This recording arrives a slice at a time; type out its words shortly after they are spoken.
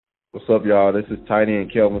What's up, y'all? This is Tiny and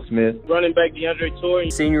Kelvin Smith. Running back DeAndre Torrey.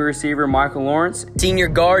 Senior receiver Michael Lawrence. Senior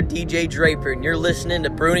guard DJ Draper, and you're listening to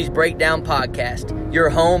Bruni's Breakdown Podcast, your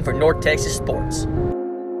home for North Texas sports.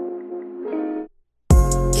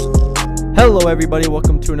 Hello, everybody.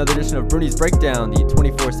 Welcome to another edition of Bruni's Breakdown, the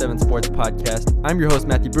 24/7 sports podcast. I'm your host,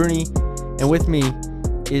 Matthew Bruni, and with me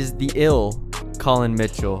is the ill Colin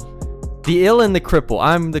Mitchell. The ill and the cripple.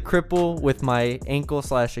 I'm the cripple with my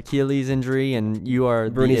ankle/Achilles injury, and you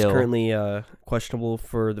are Bruni's the ill. currently questionable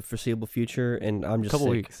for the foreseeable future, and I'm just couple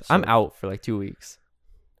sick, weeks. so- I'm out for like 2 weeks.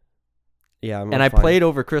 Yeah, And I played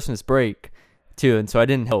over Christmas break too, and so I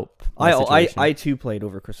didn't help. I too played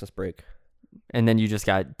over Christmas break. And then you just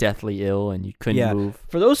got deathly ill, and you couldn't move.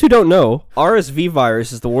 For those who don't know, RSV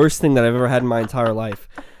virus is the worst thing that I've ever had in my entire life.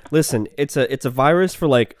 Listen, it's a virus for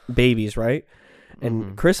like babies, right?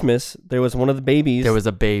 And Christmas, there was one of the babies. There was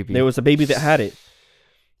a baby. There was a baby that had it.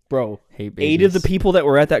 Bro, Hate 8 of the babies. people that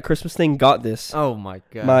were at that Christmas thing got this. Oh my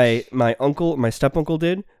god. My uncle, my step uncle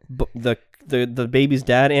did. The baby's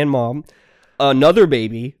dad and mom, another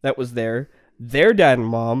baby that was there, their dad and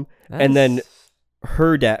mom, and then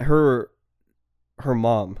her dad, her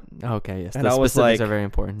mom. Okay, yes. And The I was specifics like, are very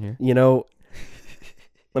important here. You know,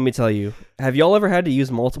 let me tell you, have y'all ever had to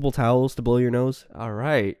use multiple towels to blow your nose? All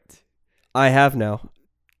right. I have now.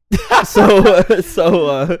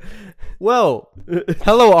 Well,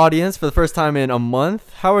 hello audience for the first time in a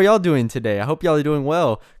month. How are y'all doing today? I hope y'all are doing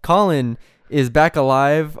well. Colin is back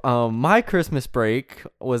alive. My Christmas break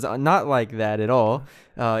was not like that at all.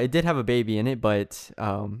 It did have a baby in it, but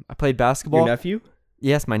I played basketball. Your nephew?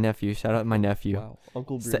 Yes, my nephew. Shout out my nephew. Wow,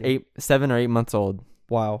 Uncle Bruno. 7 or 8 months old.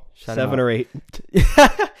 Wow, Shout him 7 out. or 8.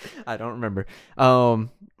 I don't remember.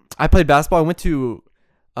 I played basketball. I went to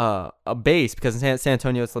a base because in San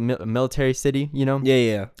Antonio it's a military city, you know.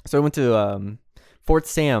 Yeah. So I went to Fort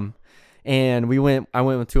Sam, and I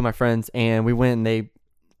went with 2 of my friends, and we went and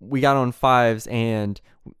we got on 5s, and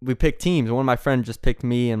we picked teams. One of my friends just picked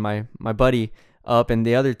me and my buddy up, and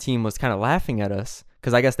the other team was kind of laughing at us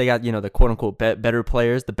because I guess they got, you know, the quote unquote better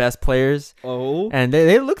players, the best players. Oh. And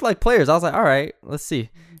they looked like players. I was like, all right, let's see.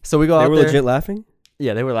 So we go out They were there. legit laughing?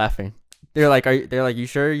 Yeah, they were laughing. They're like, you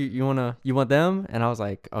sure you want them? And I was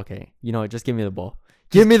like, okay, you know what, just give me the ball.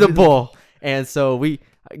 Give me the ball. And so we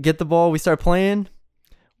get the ball, we start playing,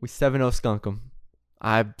 we 7-0 skunk them.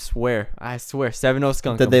 I swear, 7-0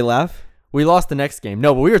 skunk them. Did they laugh? We lost the next game.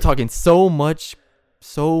 No, but we were talking so much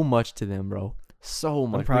to them, bro. So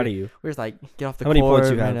much. I'm proud of you. We were like, get off the How court. many points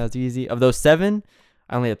you man, have? that was easy. Of those 7,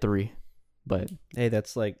 I only had 3. But Hey,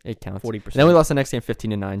 that's like it counts. 40%. Then we lost the next game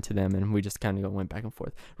 15-9 to them, and we just kind of went back and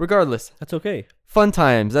forth. Regardless, That's okay. fun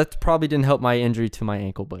times. That probably didn't help my injury to my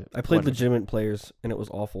ankle, but I played whatever. legitimate players, and it was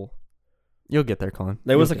awful. You'll get there, Colin.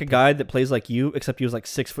 There was You'll like a get guy that plays like you, except he was like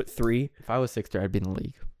 6'3". If I was 6'3", I'd be in the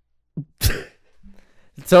league.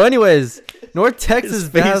 So, anyways, North Texas His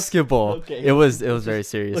face. basketball. Okay. It was very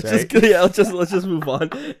serious, Let's right? let's just move on.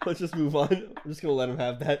 Let's just move on. I'm just gonna let him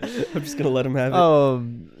have that. I'm just gonna let him have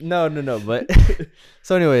it. No, but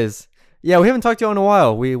so anyways, yeah, we haven't talked to you in a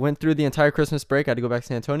while. We went through the entire Christmas break. I had to go back to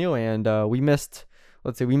San Antonio, and we missed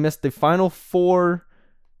the final 4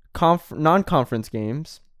 non-conference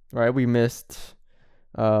games. Right, we missed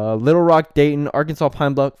Little Rock, Dayton, Arkansas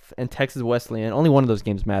Pine Bluff, and Texas Wesleyan. Only one of those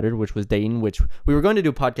games mattered, which was Dayton, which we were going to do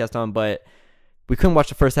a podcast on, but we couldn't watch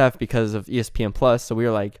the first half because of ESPN Plus. So we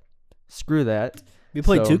were like, screw that. We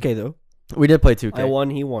played so- 2K though. We did play 2K. I won.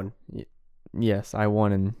 He won. Yes, I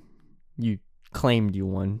won, and you claimed you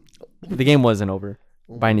won. The game wasn't over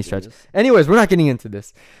by any stretch. Anyways, we're not getting into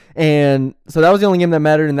this. And so that was the only game that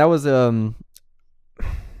mattered, and that was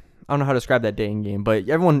I don't know how to describe that Dayton game, but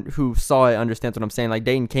everyone who saw it understands what I'm saying. Like,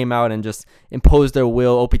 Dayton came out and just imposed their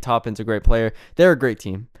will. Opie Toppin's a great player. They're a great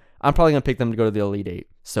team. I'm probably going to pick them to go to the Elite 8.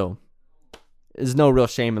 So there's no real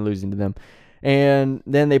shame in losing to them. And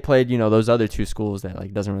then they played, you know, those other 2 schools that,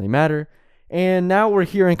 like, doesn't really matter. And now we're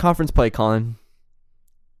here in conference play, Colin.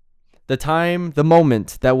 The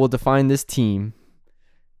moment that will define this team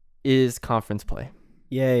is conference play.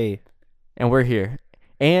 Yay. And we're here.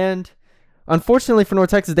 And unfortunately for North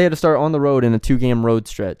Texas, they had to start on the road in a 2-game road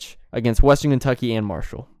stretch against Western Kentucky and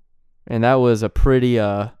Marshall. And that was a pretty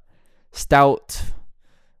stout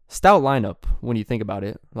lineup when you think about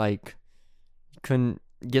it. Like, you couldn't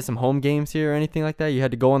get some home games here or anything like that. You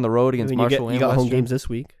had to go on the road against Marshall and you got Western. home games this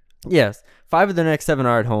week. Yes. 5 of the next 7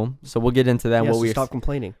 are at home. So we'll get into that. Yeah, stop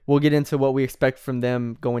complaining. We'll get into what we expect from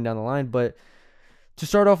them going down the line. But to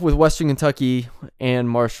start off with, Western Kentucky and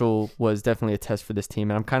Marshall was definitely a test for this team,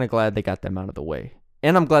 and I'm kind of glad they got them out of the way.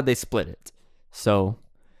 And I'm glad they split it. So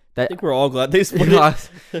I think we're all glad they split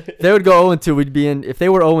it. They would go 0-2. We'd be in. If they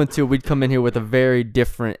were 0-2, we'd come in here with a very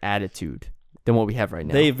different attitude than what we have right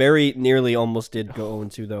now. They very nearly almost did go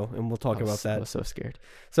 0-2 though, and we'll talk about that. I was so scared.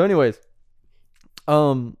 So, anyways,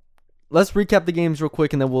 let's recap the games real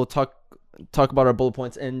quick, and then we'll talk about our bullet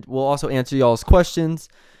points, and we'll also answer y'all's questions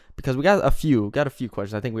because we got a few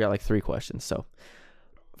questions. I think we got like 3 questions. So,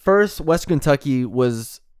 first, Western Kentucky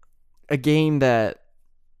was a game that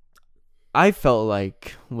I felt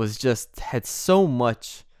like had so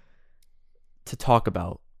much to talk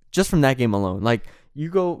about just from that game alone. Like,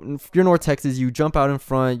 if you're North Texas, you jump out in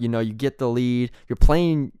front, you get the lead, you're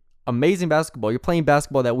playing amazing basketball. You're playing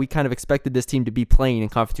basketball that we kind of expected this team to be playing in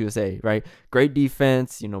Conference USA, right? Great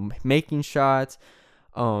defense, making shots.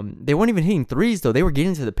 They weren't even hitting threes, though. They were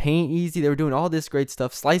getting to the paint easy. They were doing all this great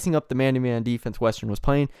stuff, slicing up the man-to-man defense Western was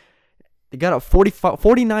playing. They got up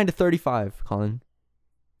 49-35, Colin.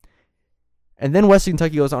 And then Western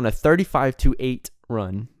Kentucky goes on a 35-8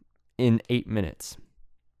 run in 8 minutes.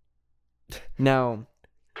 Now,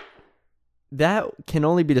 that can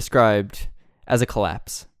only be described as a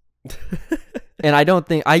collapse. And I don't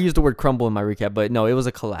think I used the word crumble in my recap, but no, it was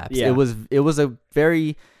a collapse. Yeah. It was a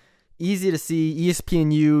very easy to see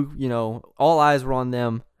ESPNU, all eyes were on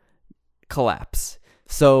them, collapse.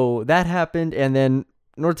 So that happened, and then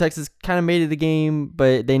North Texas kind of made it a game,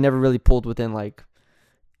 but they never really pulled within like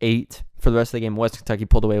 8 for the rest of the game. West Kentucky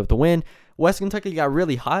pulled away with the win. West Kentucky got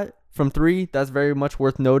really hot from 3. That's very much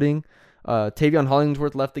worth noting. Tavion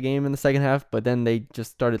Hollingsworth left the game in the second half, but then they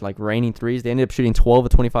just started like raining threes. They ended up shooting 12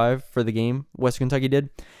 of 25 for the game. West Kentucky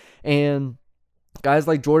did. And guys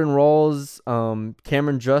like Jordan Rawls,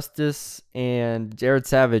 Cameron Justice, and Jared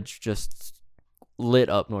Savage just lit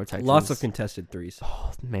up North Texas. Lots of contested threes.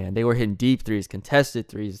 Oh, man, they were hitting deep threes, contested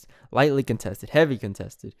threes, lightly contested, heavy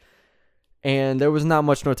contested. And there was not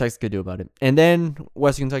much North Texas could do about it. And then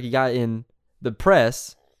West Kentucky got in the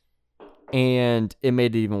press, and it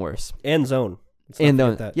made it even worse. And zone.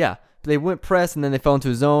 Yeah. They went press, and then they fell into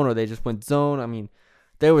a zone, or they just went zone. I mean,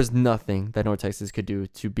 there was nothing that North Texas could do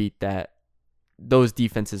to beat those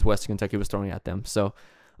defenses Western Kentucky was throwing at them. So,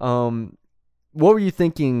 what were you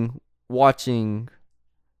thinking watching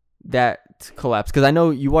that collapse? Because I know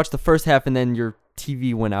you watched the first half, and then your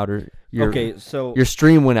TV went out, or your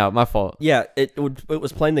stream went out. My fault. Yeah, it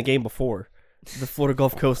was playing the game before the Florida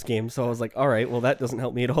Gulf Coast game, so I was like, all right, well, that doesn't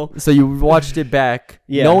help me at all. So you watched it back,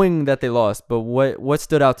 knowing that they lost, but what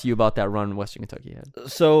stood out to you about that run Western Kentucky had?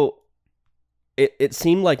 So it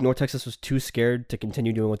seemed like North Texas was too scared to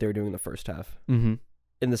continue doing what they were doing in the first half. Mm-hmm.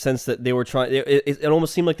 In the sense that they were trying, it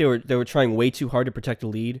almost seemed like they were trying way too hard to protect the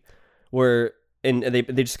lead, and they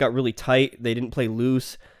just got really tight. They didn't play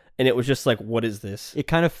loose, and it was just like, what is this? It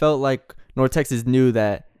kind of felt like North Texas knew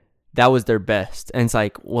that was their best, and it's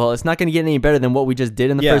like, well, it's not going to get any better than what we just did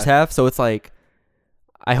in the first half. So it's like,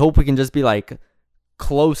 I hope we can just be like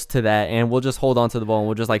close to that, and we'll just hold on to the ball, and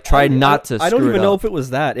we'll just like try not to. I don't even know if it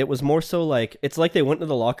was that. It was more so like, it's like they went into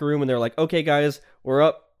the locker room and they're like, okay, guys, we're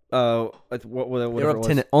up. Whatever up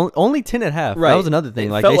 10, only 10 at half. Right. That was another thing.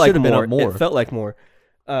 Like, they should have been up more. It felt like more.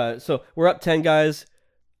 So we're up 10, guys.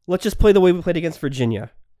 Let's just play the way we played against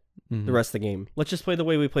Virginia the rest of the game. Let's just play the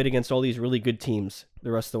way we played against all these really good teams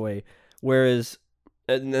the rest of the way. Whereas,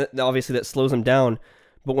 obviously that slows them down.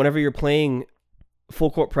 But whenever you're playing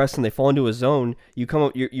full court press and they fall into a zone, you come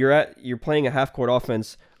up. You're playing a half court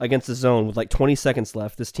offense against a zone with like 20 seconds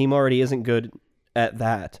left. This team already isn't good at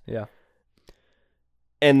that. Yeah.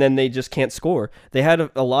 And then they just can't score. They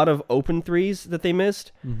had a lot of open threes that they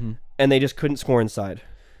missed, and they just couldn't score inside.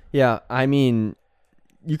 Yeah, I mean,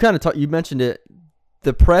 you kind of you mentioned it.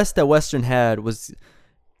 The press that Western had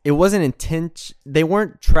it wasn't intense. They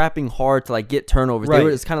weren't trapping hard to like get turnovers. Right.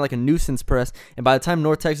 It's kind of like a nuisance press. And by the time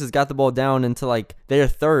North Texas got the ball down into like their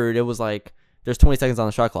third, it was like there's 20 seconds on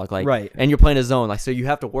the shot clock. Like, right. And you're playing a zone, like, so you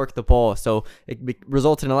have to work the ball. So it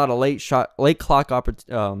resulted in a lot of late clock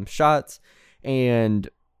shots. And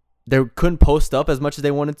they couldn't post up as much as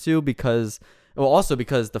they wanted to because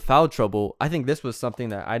the foul trouble. I think this was something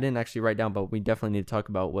that I didn't actually write down, but we definitely need to talk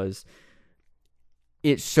about. Was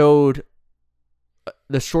it showed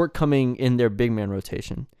the shortcoming in their big man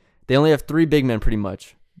rotation. They only have 3 big men pretty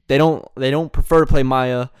much. They don't prefer to play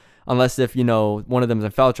Maya unless if one of them is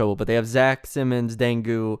in foul trouble. But they have Zach Simmons,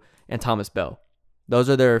 Dangu, and Thomas Bell. Those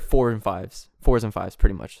are their 4s and 5s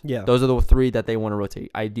pretty much. Yeah, those are the 3 that they want to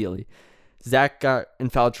rotate ideally. Zach got in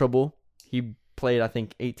foul trouble. He played, I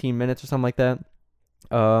think, 18 minutes or something like that.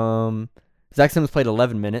 Zach Simmons played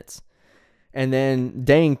 11 minutes. And then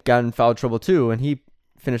Dang got in foul trouble too, and he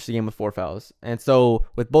finished the game with 4 fouls. And so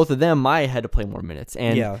with both of them, Maya had to play more minutes.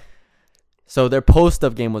 And so their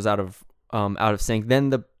post-up game was out of sync.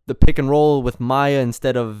 Then the pick and roll with Maya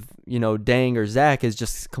instead of, Dang or Zach is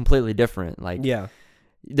just completely different. Like, Yeah.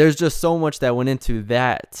 there's just so much that went into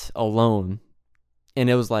that alone. And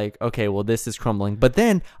it was like, okay, well, this is crumbling. But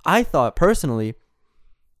then I thought personally,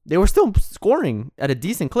 they were still scoring at a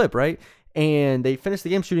decent clip, right? And they finished the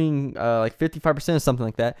game shooting like 55% or something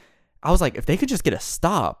like that. I was like, if they could just get a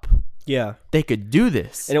stop, Yeah. they could do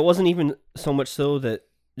this. And it wasn't even so much so that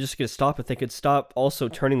just get stop if they could stop also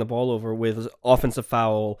turning the ball over with offensive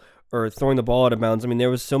foul or throwing the ball out of bounds. I mean, there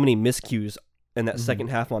was so many miscues in that second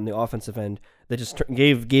half on the offensive end that just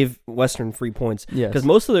gave Western free points. Yes. Because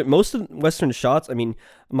most of Western shots, I mean,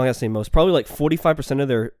 I'm not gonna say most, probably like 45% of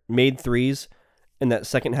their made threes in that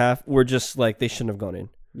second half were just like they shouldn't have gone in.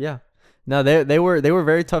 Yeah. No, they were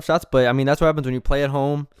very tough shots, but I mean that's what happens when you play at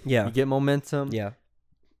home. Yeah. You get momentum. Yeah.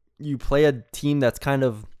 You play a team that's kind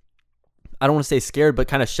of, I don't want to say scared, but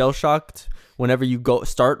kind of shell shocked whenever you go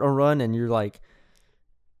start a run and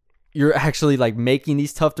you're actually like making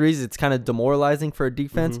these tough threes. It's kind of demoralizing for a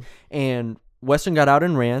defense. And Western got out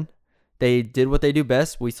and ran. They did what they do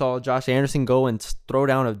best. We saw Josh Anderson go and throw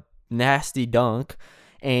down a nasty dunk.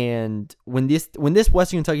 And when this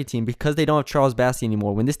Western Kentucky team, because they don't have Charles Bassey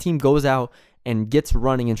anymore, when this team goes out and gets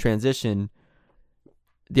running in transition,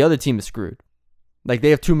 the other team is screwed. Like,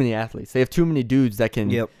 they have too many athletes. They have too many dudes that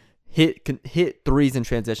can hit threes in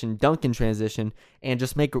transition, dunk in transition, and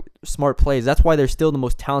just make smart plays. That's why they're still the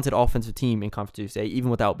most talented offensive team in Conference USA,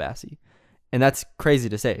 even without Bassey. And that's crazy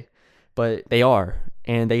to say, but they are.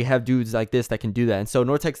 And they have dudes like this that can do that. And so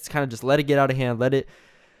North Texas kind of just let it get out of hand, let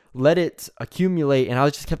it accumulate. And I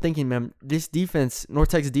just kept thinking, man, this defense, North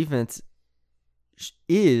Texas defense,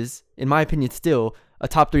 is, in my opinion, still a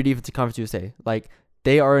top 3 defense in Conference USA. Like,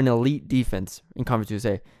 they are an elite defense in Conference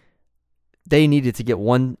USA. They needed to get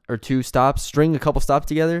 1 or 2 stops, string a couple stops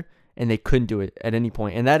together, and they couldn't do it at any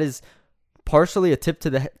point. And that is partially a tip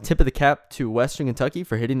of the cap to Western Kentucky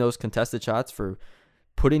for hitting those contested shots, for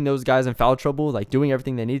putting those guys in foul trouble, like doing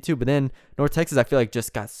everything they needed to. But then North Texas, I feel like,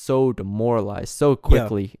 just got so demoralized so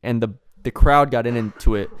quickly, and the crowd got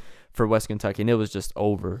into it for West Kentucky, and it was just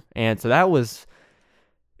over. And so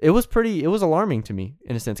it was alarming to me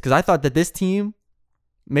in a sense, because I thought that this team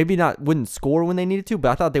maybe wouldn't score when they needed to,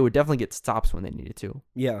 but I thought they would definitely get stops when they needed to.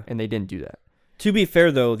 Yeah. And they didn't do that. To be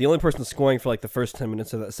fair, though, the only person scoring for like the first 10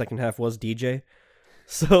 minutes of that second half was DJ.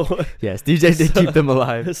 So yes, DJ did keep them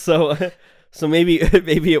alive. So maybe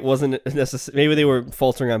it wasn't necessary. Maybe they were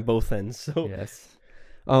faltering on both ends. So yes.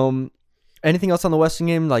 Anything else on the Western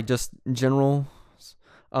game, like just in general?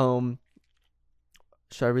 Should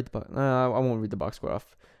I read the box? I won't read the box score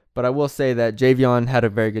off. But I will say that Javion had a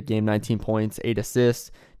very good game, 19 points, 8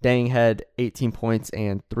 assists. Dang had 18 points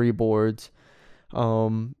and 3 boards.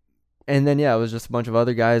 And then, it was just a bunch of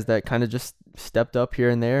other guys that kind of just stepped up here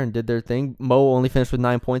and there and did their thing. Mo only finished with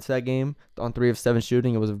 9 points that game on 3 of 7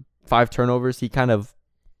 shooting. It was 5 turnovers. He kind of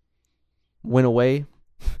went away.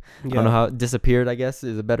 I don't know how it disappeared, I guess,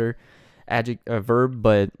 is a better verb,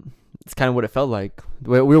 but it's kind of what it felt like.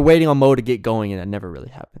 We were waiting on Mo to get going, and that never really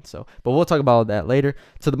happened. So, but we'll talk about that later.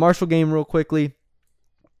 So the Marshall game real quickly.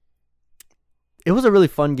 It was a really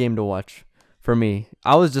fun game to watch for me.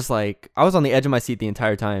 I was on the edge of my seat the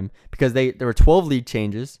entire time because there were 12 lead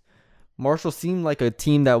changes. Marshall seemed like a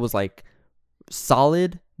team that was like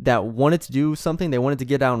solid, that wanted to do something. They wanted to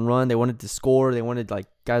get out and run. They wanted to score. They wanted like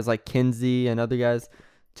guys like Kinsey and other guys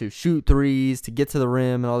to shoot threes, to get to the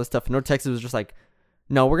rim and all this stuff. And North Texas was just like,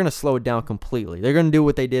 no, we're going to slow it down completely. They're going to do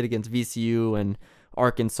what they did against VCU and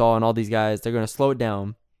Arkansas and all these guys. They're going to slow it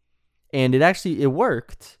down. And it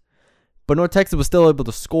worked. But North Texas was still able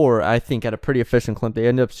to score, I think, at a pretty efficient clip. They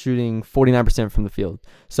ended up shooting 49% from the field.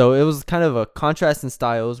 So it was kind of a contrast in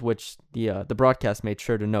styles, which the broadcast made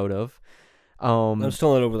sure to note of. I'm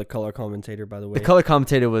still not over the color commentator, by the way. The color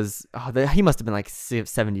commentator was, he must have been like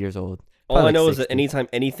 70 years old. All I know is that anytime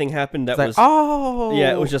anything happened, that was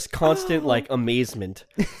it was just constant like amazement.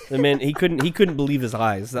 The man, he couldn't believe his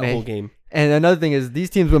eyes that whole game. And another thing is these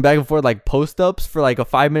teams went back and forth like post ups for like a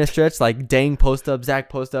 5-minute stretch, like Dang post up, Zach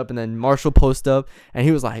post up, and then Marshall post up, and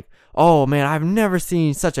he was like, "Oh man, I've never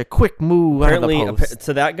seen such a quick move." Apparently, out of the post.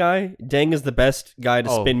 to that guy, Dang is the best guy to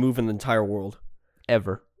spin move in the entire world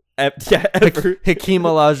ever. Ever. Hakeem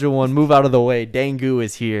Olajuwon, move out of the way. Dangu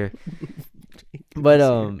is here.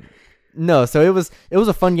 But no, so it was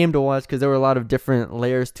a fun game to watch because there were a lot of different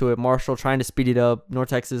layers to it. Marshall trying to speed it up, North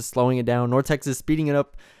Texas slowing it down, North Texas speeding it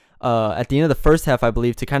up at the end of the first half, I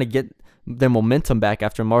believe, to kind of get their momentum back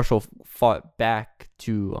after Marshall fought back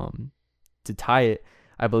to tie it,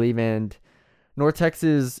 I believe. And North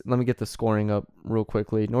Texas, let me get the scoring up real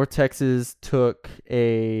quickly. North Texas took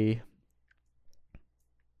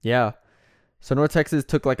So North Texas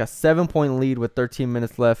took like a 7-point lead with 13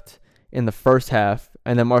 minutes left in the first half,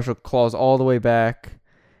 and then Marshall claws all the way back,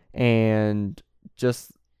 and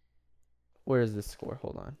just where is this score?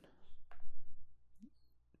 Hold on.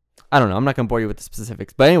 I don't know. I'm not gonna bore you with the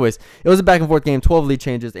specifics, but anyways, it was a back and forth game, 12 lead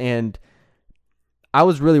changes, and I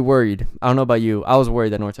was really worried. I don't know about you. I was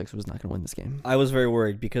worried that North Texas was not gonna win this game. I was very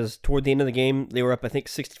worried because toward the end of the game, they were up, I think,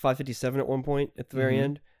 65-57 at one point at the very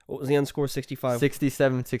end. What was the end score? 65?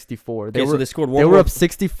 67-64. So they scored one They more. were up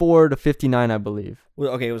 64-59, I believe.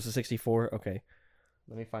 Well, okay, it was a 64. Okay.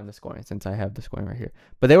 Let me find the scoring since I have the scoring right here.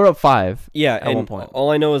 But they were up 5. Yeah, at and one point. all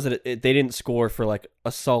I know is that they didn't score for like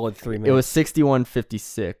a solid 3 minutes. It was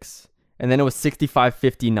 61-56, and then it was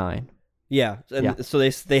 65-59. Yeah, and Yeah. so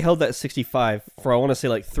they held that 65 for I want to say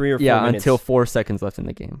like 3 or 4 Yeah, minutes. until 4 seconds left in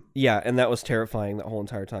the game. Yeah, and that was terrifying that whole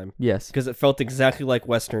entire time Yes. because it felt exactly like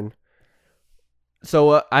Western.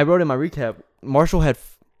 So I wrote in my recap, Marshall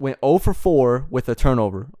went 0 for 4 with a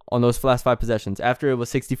turnover on those last 5 possessions. After it was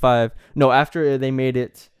 65. No, after they made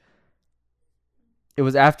it. It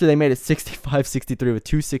was after they made it 65-63 with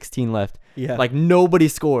 2:16 left. Yeah, Like nobody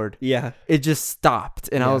scored. yeah, It just stopped,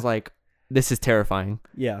 and I Yeah. was like, "This is terrifying.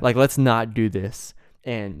 yeah. Like, let's not do this."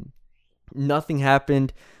 And nothing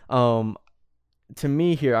happened. To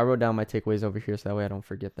me here, I wrote down my takeaways over here so that way I don't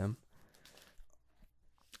forget them.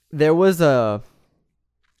 There was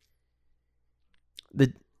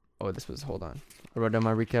hold on. I wrote down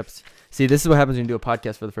my recaps. See, this is what happens when you do a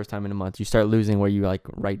podcast for the first time in a month. You start losing where you like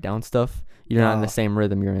write down stuff. You're not in the same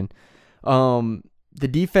rhythm you're in. The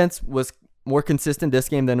defense was more consistent this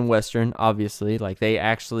game than in Western, obviously. Like, they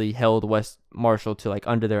actually held West Marshall to like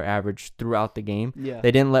under their average throughout the game. Yeah.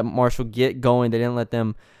 They didn't let Marshall get going. They didn't let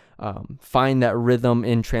them find that rhythm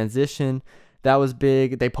in transition. That was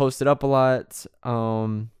big. They posted up a lot.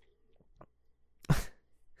 I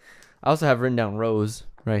also have written down Rose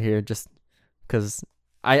right here just because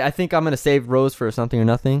I think I'm going to save Rose for something or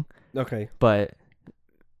nothing. Okay. But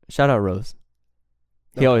shout out Rose.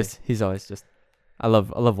 He's always just, I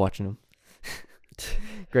love watching him.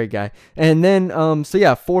 Great guy. And then,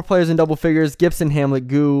 4 players in double figures: Gibson, Hamlet,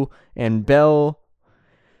 Goo, and Bell.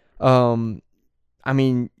 I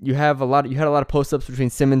mean, you had a lot of post-ups between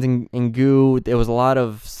Simmons and Goo. There was a lot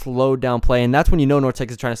of slowed down play, and that's when you know North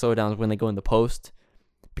Texas is trying to slow it down, is when they go in the post,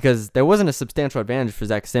 because there wasn't a substantial advantage for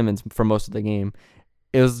Zach Simmons for most of the game.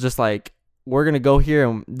 It was just like, we're going to go here,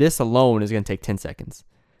 and this alone is going to take 10 seconds.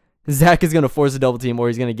 Zach is going to force a double team, or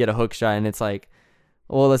he's going to get a hook shot, and it's like,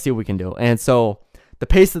 well, let's see what we can do. And so the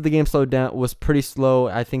pace of the game slowed down, was pretty slow.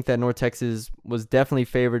 I think that North Texas was definitely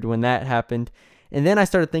favored when that happened. And then I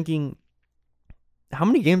started thinking, how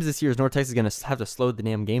many games this year is North Texas going to have to slow the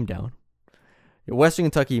damn game down? Western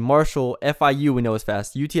Kentucky, Marshall, FIU we know is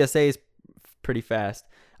fast. UTSA is pretty fast.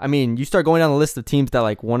 I mean, you start going down the list of teams that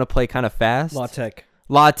like want to play kind of fast.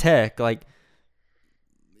 La Tech, like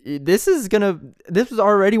this was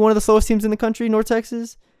already one of the slowest teams in the country, North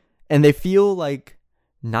Texas, and they feel like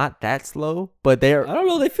not that slow, but I don't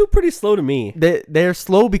know, they feel pretty slow to me. They're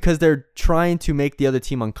slow because they're trying to make the other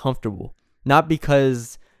team uncomfortable, not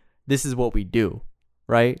because this is what we do,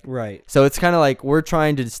 right? Right. So it's kind of like we're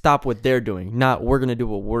trying to stop what they're doing, not we're going to do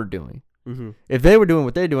what we're doing. Mm-hmm. If they were doing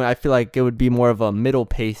what they're doing, I feel like it would be more of a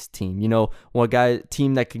middle-paced team,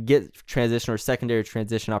 team that could get transition or secondary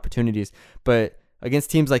transition opportunities. But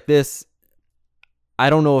against teams like this,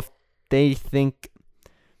 I don't know if they think,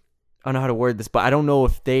 I don't know how to word this, but I don't know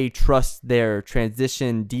if they trust their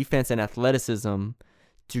transition defense and athleticism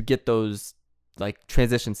to get those like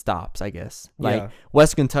transition stops, I guess. Like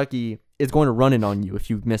West Kentucky is going to run it on you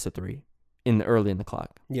if you miss a 3 early in the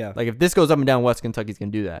clock. Yeah. Like if this goes up and down, West Kentucky's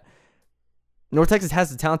going to do that. North Texas has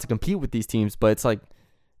the talent to compete with these teams, but it's like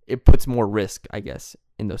it puts more risk, I guess,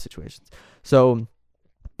 in those situations. So,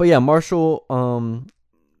 but yeah, Marshall,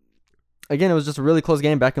 again, it was just a really close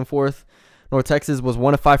game, back and forth. North Texas was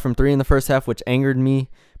 1 of 5 from 3 in the first half, which angered me.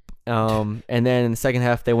 And then in the second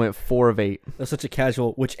half, they went 4 of 8. That's such a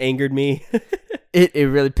casual, which angered me. It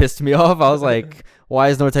really pissed me off. I was like, why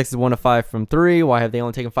is North Texas 1 of 5 from 3? Why have they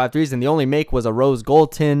only taken 5 threes? And the only make was a Rose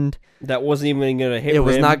goaltend. That wasn't even going to hit. It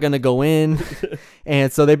was not going to go in.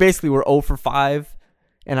 And so they basically were 0 for 5.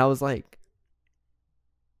 And I was like,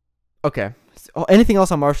 okay. So, anything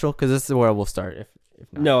else on Marshall? Because this is where we'll start.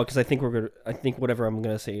 If not. No, because I think whatever I'm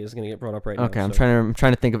going to say is going to get brought up right now. Okay, I'm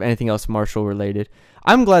trying to think of anything else Marshall related.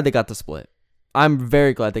 I'm glad they got the split. I'm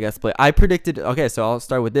very glad they got split. I predicted. Okay, so I'll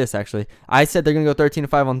start with this. Actually, I said they're gonna go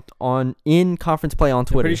 13-5 on in conference play on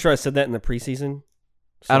Twitter. I'm pretty sure I said that in the preseason.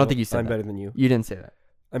 I don't think you said I'm that. better than you. You didn't say that.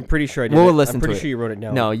 I'm pretty sure I did. We'll listen I'm to pretty it. sure you wrote it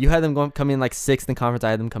down. No, you had them come in like 6th in conference.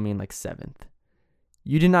 I had them coming in like 7th.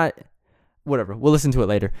 You did not. whatever. We'll listen to it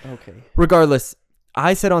later. Okay. Regardless,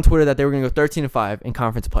 I said on Twitter that they were going to go 13-5 in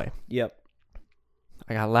conference play. Yep.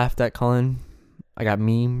 I got laughed at, Colin. I got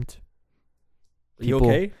memed. You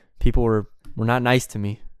okay? People were not nice to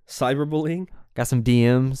me. Cyberbullying? Got some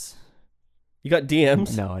DMs. You got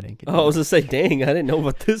DMs? No, I didn't get DMs. Oh, I was going to say, dang, I didn't know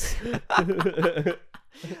about this.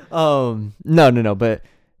 No, but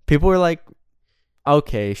people were like,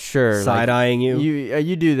 okay, sure. Side-eyeing like, you?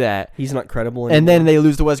 You do that. He's not credible anymore. And then they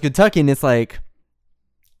lose to West Kentucky, and it's like,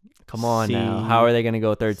 come on See. now. How are they going to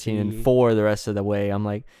go 13-4 the rest of the way? I'm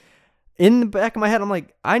like, in the back of my head, I'm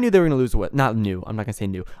like, I knew they were going to lose to West. Not new. I'm not going to say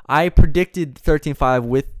new. I predicted 13-5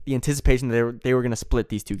 with the anticipation that they were going to split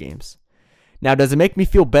these two games. Now, does it make me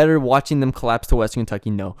feel better watching them collapse to Western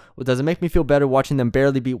Kentucky? No. Well, does it make me feel better watching them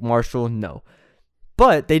barely beat Marshall? No.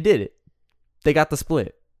 But they did it. They got the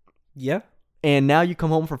split. Yeah. And now you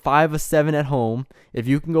come home from 5 of 7 at home. If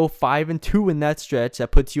you can go 5-2 in that stretch,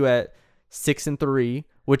 that puts you at 6-3,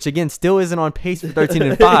 which again still isn't on pace for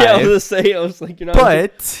 13-5. Yeah, I was gonna say, I was like, you're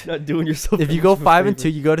not doing yourself. If you go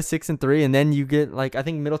 5-2, you go to 6-3, and then you get like I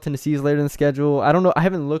think Middle Tennessee is later in the schedule. I don't know. I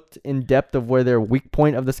haven't looked in depth of where their weak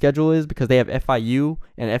point of the schedule is because they have FIU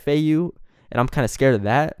and FAU, and I'm kind of scared of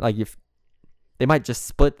that. Like if they might just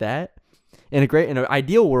split that. In an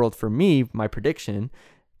ideal world for me, my prediction,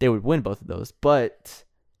 they would win both of those. But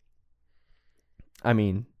I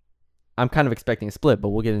mean, I'm kind of expecting a split, but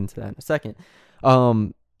we'll get into that in a second.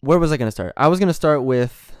 Where was I going to start? I was going to start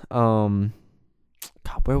with God,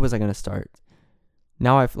 where was I going to start?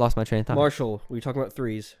 Now I've lost my train of thought. Marshall, we were talking about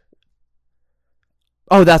threes.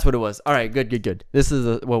 Oh, that's what it was. All right, good. This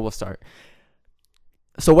is where we'll start.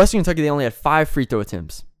 So Western Kentucky, they only had 5 free throw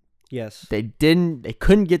attempts. Yes. They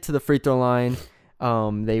couldn't get to the free throw line.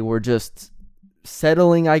 They were just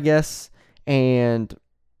settling, I guess, and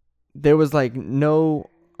there was like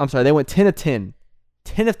they went 10 of 10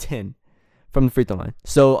 from the free throw line.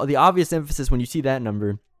 So the obvious emphasis when you see that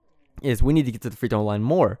number is we need to get to the free throw line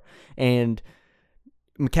more. And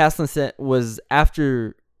McCaslin was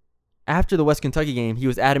after the West Kentucky game, he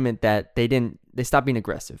was adamant that they stopped being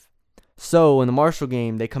aggressive. So in the Marshall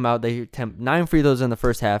game, they come out, they attempt 9 free throws in the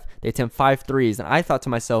first half, they attempt 5 threes, and I thought to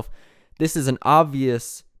myself, this is an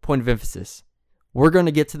obvious point of emphasis. We're going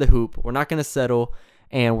to get to the hoop, we're not going to settle,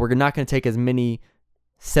 and we're not going to take as many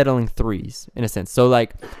settling threes, in a sense. So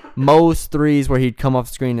like most threes where he'd come off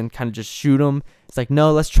the screen and kind of just shoot them, it's like,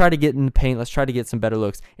 no, let's try to get in the paint, let's try to get some better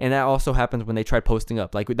looks. And that also happens when they tried posting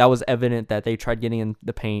up. Like that was evident that they tried getting in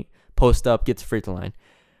the paint, post up, get to free throw line.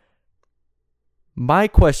 My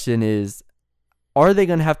question is, are they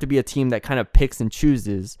going to have to be a team that kind of picks and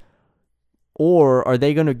chooses, or are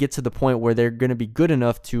they going to get to the point where they're going to be good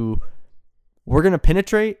enough to, we're going to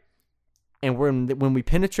penetrate, and when we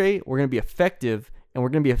penetrate, we're going to be effective, and we're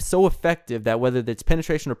going to be so effective that whether it's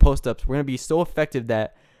penetration or post-ups, we're going to be so effective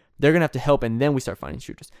that they're going to have to help, and then we start finding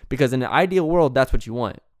shooters. Because in an ideal world, that's what you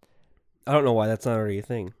want. I don't know why that's not already a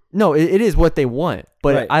thing. No, it is what they want,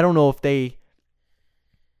 but right. I don't know if they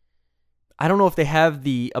have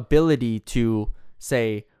the ability to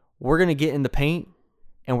say, we're going to get in the paint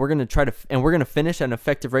and we're going to finish at an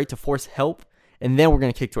effective rate to force help, and then we're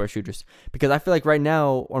going to kick to our shooters. Because I feel like right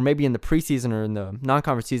now, or maybe in the preseason or in the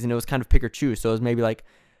non-conference season, it was kind of pick or choose. So it was maybe like,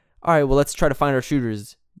 all right, well, let's try to find our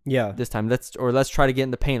shooters this time. Let's try to get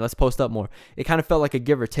in the paint. Let's post up more. It kind of felt like a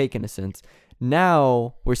give or take in a sense.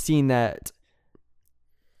 Now we're seeing that,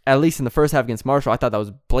 at least in the first half against Marshall, I thought that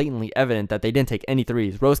was blatantly evident that they didn't take any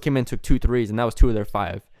threes. Rose came in, took 2 threes, and that was 2 of their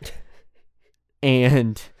 5.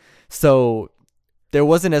 And so there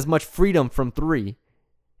wasn't as much freedom from 3.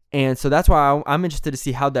 And so that's why I'm interested to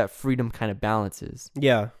see how that freedom kind of balances.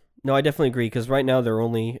 Yeah. No, I definitely agree, because right now their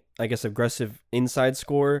only, I guess, aggressive inside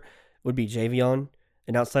scorer would be Javion.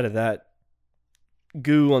 And outside of that,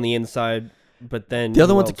 Goo on the inside, but then the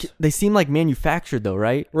other ones, they seem like manufactured though,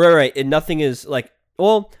 right? Right. And nothing is like,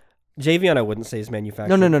 well, Javion I wouldn't say is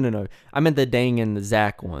manufactured. No. I meant the Dang and the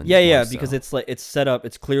Zach one. Yeah, because it's like it's set up.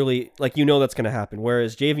 It's clearly like that's going to happen.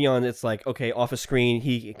 Whereas Javion, it's like, okay, off a screen,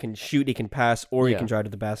 he can shoot, he can pass, or he can drive to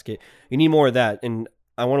the basket. You need more of that, and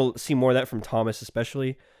I want to see more of that from Thomas,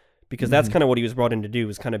 especially because that's kind of what he was brought in to do,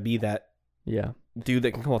 is kind of be that dude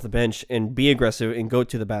that can come off the bench and be aggressive and go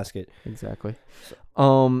to the basket. Exactly.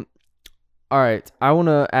 All right, I want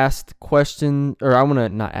to ask the question, or I want to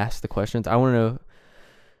not ask the questions. I want to.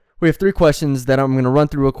 We have 3 questions that I'm going to run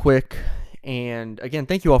through real quick. And again,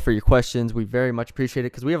 thank you all for your questions. We very much appreciate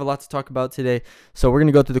it because we have a lot to talk about today. So we're going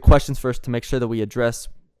to go through the questions first to make sure that we address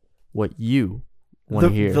what you want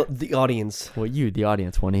to hear. The audience. What you, the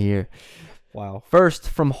audience, want to hear. Wow. First,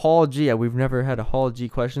 from Hall G. We've never had a Hall G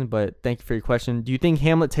question, but thank you for your question. Do you think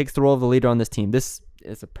Hamlet takes the role of the leader on this team? This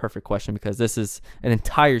is a perfect question because this is an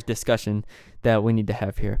entire discussion that we need to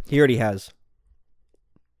have here. He already has.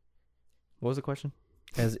 What was the question?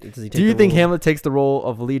 Does he take Do you the think role? Hamlet takes the role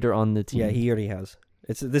of leader on the team? Yeah, he already has.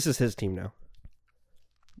 This is his team now.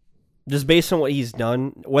 Just based on what he's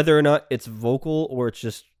done, whether or not it's vocal or it's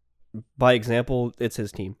just by example, it's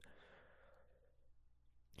his team.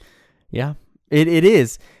 Yeah, it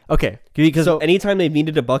is. Okay. Because So- anytime they've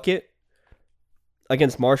needed a bucket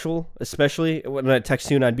against Marshall, especially when I text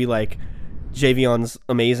you and I'd be like, Javion's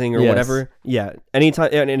amazing or Yes. whatever. Yeah,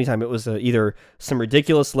 anytime it was either some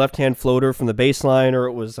ridiculous left-hand floater from the baseline or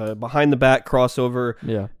it was a behind-the-back crossover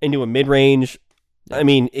Yeah. into a mid-range. I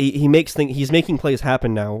mean, he makes things. He's making plays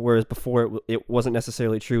happen now, whereas before it wasn't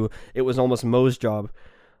necessarily true. It was almost Mo's job.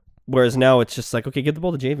 Whereas now it's just like, okay, get the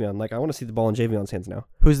ball to Javion. Like, I want to see the ball in Javion's hands now.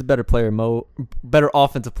 Who's the better player, Mo? Better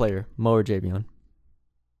offensive player, Mo or Javion?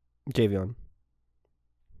 Javion.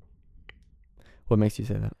 What makes you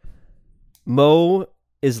say that? Mo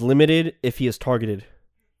is limited if he is targeted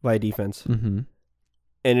by a defense, Mm-hmm.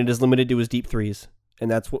 and it is limited to his deep threes, and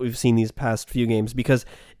that's what we've seen these past few games. Because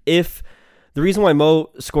if the reason why Mo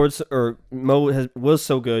was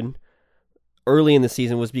so good early in the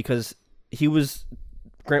season was because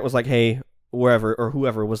Grant was like, hey, wherever or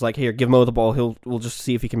whoever was like, hey, give Mo the ball. We'll just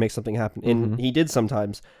see if he can make something happen, and he did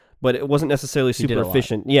sometimes. But it wasn't necessarily He did super a lot.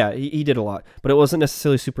 efficient. Yeah, he did a lot. But it wasn't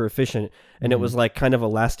necessarily super efficient. And it was like kind of a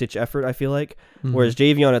last-ditch effort, I feel like. Mhm. Whereas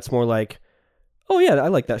Javion, it's more like, oh, yeah, I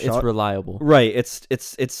like that it's shot. reliable, Right, it's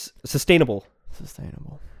sustainable.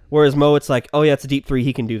 sustainable. Whereas Mo, it's like, oh, yeah, it's a deep three.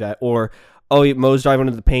 He can do that. Or, oh, Mo's driving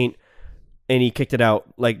into the paint, and he kicked it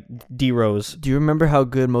out like D-Rose. Do you remember how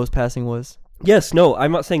good Mo's passing was? Yes, no,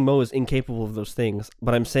 I'm not saying Mo is incapable of those things.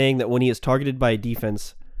 But I'm saying that when he is targeted by a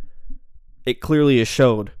defense, it clearly is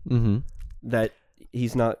showed Mm-hmm. that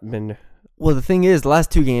he's not been. Well, the thing is, the last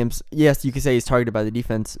two games, yes, you could say he's targeted by the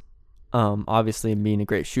defense. Obviously, and being a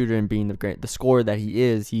great shooter and being the scorer that he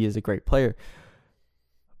is a great player.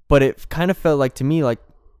 But it kind of felt like to me like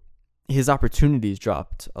his opportunities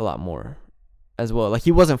dropped a lot more, as well. Like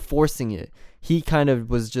he wasn't forcing it; he kind of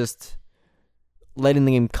was just letting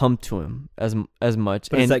the game come to him as much.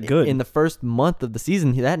 But is that good? In the first month of the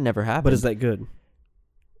season, that never happened. But is that good?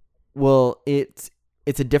 Well, it's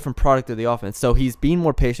a different product of the offense. So he's being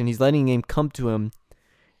more patient. He's letting the game come to him,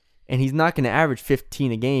 and he's not going to average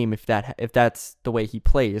 15 a game if that's the way he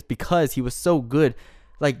plays because he was so good.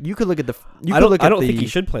 Like you could look at the. I don't think he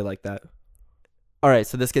should play like that. All right,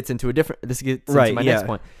 so this gets into Right, my yeah. next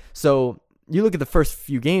point. So you look at the first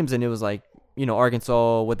few games, and it was like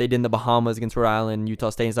Arkansas, what they did in the Bahamas against Rhode Island,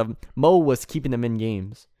 Utah State, and stuff. Mo was keeping them in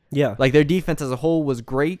games. Yeah. Like their defense as a whole was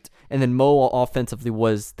great, and then Mo offensively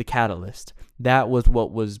was the catalyst. That was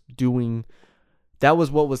what was doing. That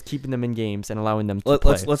was what was keeping them in games and allowing them to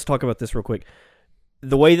play. Let's talk about this real quick.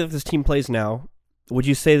 The way that this team plays now, would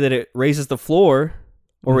you say that it raises the floor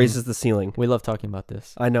or Mhm. raises the ceiling? We love talking about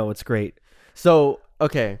this. I know, it's great. So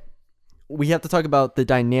okay, we have to talk about the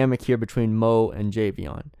dynamic here between Mo and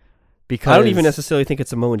Javion, because I don't even necessarily think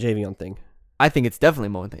it's a Mo and Javion thing. I think it's definitely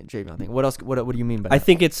Mo and Javion thing. What else? What do you mean by that?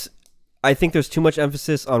 I think there's too much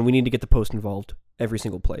emphasis on we need to get the post involved every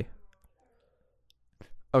single play.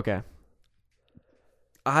 Okay.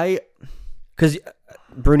 Because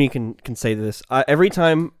Bruni can say this. Every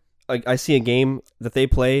time I see a game that they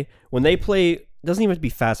play, when they play, it doesn't even have to be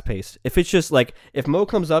fast paced. If it's just like, if Mo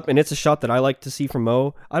comes up and it's a shot that I like to see from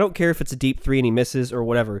Mo, I don't care if it's a deep three and he misses or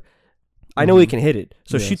whatever. I know he can hit it.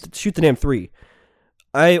 So Yes. shoot the damn three.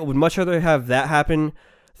 I would much rather have that happen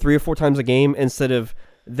 3 or 4 times a game instead of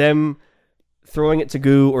them throwing it to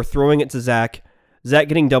Goo or throwing it to Zach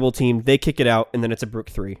getting double teamed, they kick it out, and then it's a Brook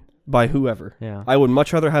 3 by whoever. Yeah. I would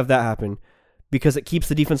much rather have that happen because it keeps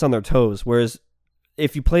the defense on their toes. Whereas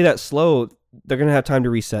if you play that slow, they're gonna have time to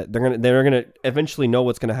reset. They're gonna eventually know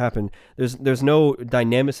what's gonna happen. There's no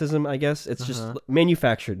dynamicism, I guess. It's just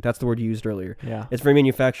manufactured. That's the word you used earlier. Yeah. It's very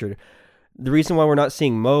manufactured. The reason why we're not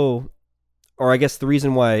seeing Mo, or I guess the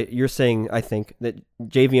reason why you're saying, I think, that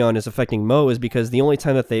Javion is affecting Mo is because the only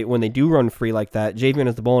time that when they do run free like that, Javion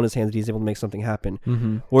has the ball in his hands and he's able to make something happen.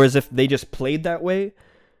 Mm-hmm. Whereas if they just played that way,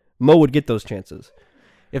 Mo would get those chances.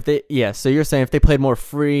 So you're saying if they played more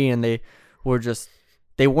free and they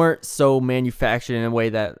weren't so manufactured in a way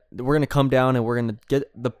that we're gonna come down and we're gonna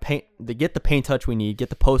get the paint touch we need, get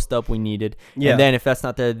the post up we needed, Yeah. and then if that's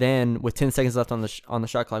not there, then with 10 seconds left on the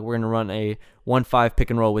shot clock, we're gonna run a 1-5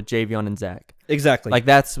 pick and roll with Javion and Zach. Exactly. Like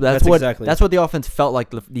that's what exactly. that's what the offense felt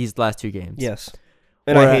like these last two games. Yes.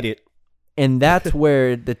 And I hate it. And that's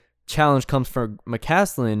where the challenge comes for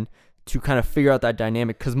McCaslin to kind of figure out that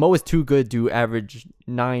dynamic, because Mo is too good to average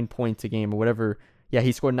 9 points a game or whatever Yeah,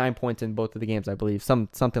 he scored 9 points in both of the games, I believe.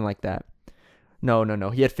 Something like that. No.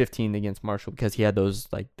 He had 15 against Marshall because he had those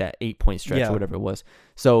like that 8-point stretch or whatever it was.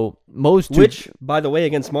 So which, by the way,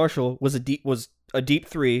 against Marshall was a deep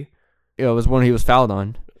three. It was one he was fouled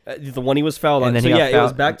on. The one he was fouled on. Then so it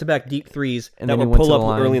was back-to-back deep threes and that then were pull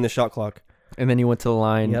up early in the shot clock. And then he went to the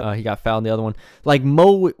line. Yep. He got fouled in the other one. Like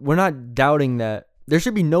Mo, we're not doubting that. There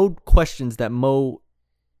should be no questions that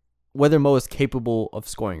whether Mo is capable of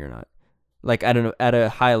scoring or not. Like at a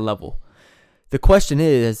high level. The question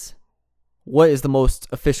is, what is the most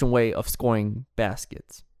efficient way of scoring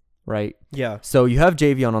baskets, right? Yeah. So you have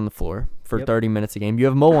Javion on the floor for 30 minutes a game. You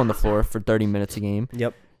have Mo on the floor for 30 minutes a game.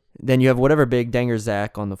 Yep. Then you have whatever big Danger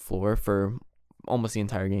Zach on the floor for almost the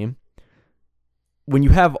entire game. When you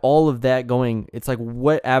have all of that going, it's like,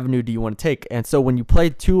 what avenue do you want to take? And so when you play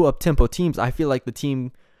two up-tempo teams, I feel like the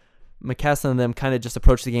team, McCasland and them, kind of just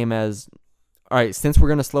approach the game as, all right, since we're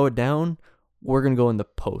going to slow it down, we're going to go in the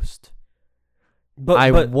post. But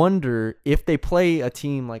I wonder if they play a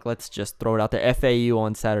team like, let's just throw it out there, FAU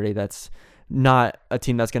on Saturday, that's not a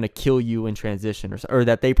team that's going to kill you in transition or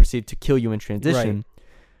that they perceive to kill you in transition. Right.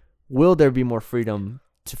 Will there be more freedom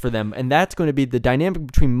for them? And that's going to be the dynamic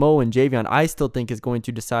between Mo and Javion, I still think is going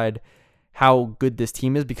to decide how good this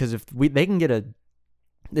team is, because if they can get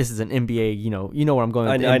this is an NBA, you know where I'm going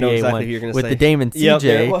with the NBA know exactly one who you're gonna with say. the Dame and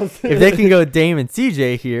CJ. If they can go Dame and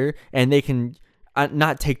CJ here, and they can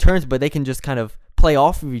not take turns, but they can just kind of play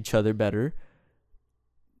off of each other better,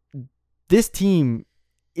 this team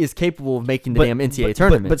is capable of making the damn NCAA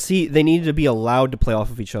tournament. But see, they need to be allowed to play off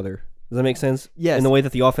of each other. Does that make sense? Yes. In the way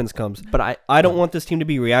that the offense comes. But I don't want this team to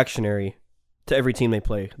be reactionary to every team they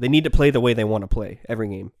play. They need to play the way they want to play every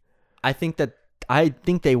game. I think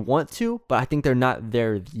they want to, but I think they're not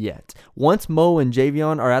there yet. Once Mo and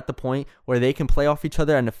Javion are at the point where they can play off each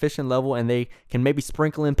other at an efficient level, and they can maybe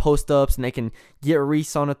sprinkle in post-ups, and they can get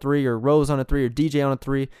Reese on a 3 or Rose on a 3 or DJ on a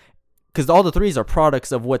 3, because all the threes are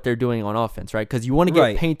products of what they're doing on offense, right? Because you want to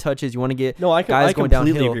get paint touches, you want to get guys going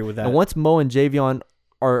downhill. I completely agree with that. And once Mo and Javion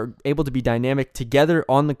are able to be dynamic together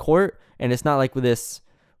on the court, and it's not like with this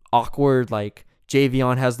awkward, like,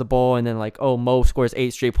 Javion has the ball, and then like, oh, Mo scores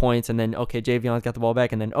 8 straight points, and then, okay, Javion's got the ball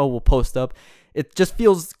back, and then, oh, we'll post up. It just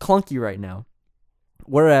feels clunky right now.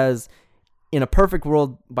 Whereas in a perfect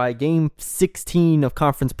world, by game 16 of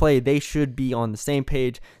conference play, they should be on the same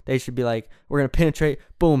page. They should be like, we're going to penetrate,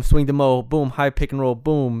 boom, swing to Mo, boom, high pick and roll,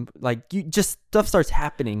 boom. Like, stuff starts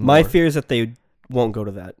happening more. My fear is that they won't go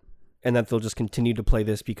to that, and that they'll just continue to play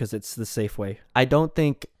this because it's the safe way. I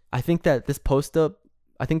think that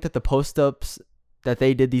the post-ups that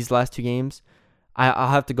they did these last 2 games,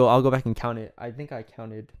 I'll go back and count it.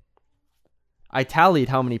 I tallied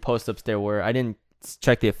how many post-ups there were. I didn't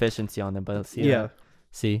check the efficiency on them, but let's see. Yeah.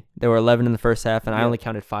 See, there were 11 in the first half, and I only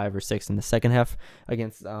counted 5 or 6 in the second half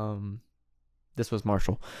against, this was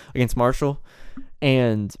Marshall. Against Marshall,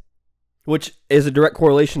 and... Which is a direct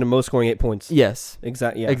correlation to Mo scoring 8 points. Yes.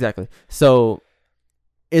 Exactly. Yeah. Exactly. So,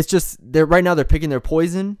 it's just, right now they're picking their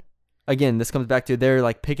poison. Again, this comes back to they're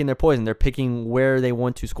like picking their poison. They're picking where they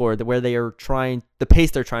want to score, where they are trying, the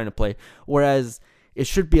pace they're trying to play. Whereas it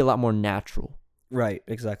should be a lot more natural. Right,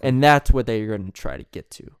 exactly. And that's what they're going to try to get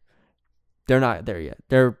to. They're not there yet.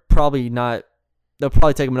 They're probably not, they'll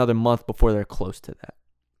probably take them another month before they're close to that.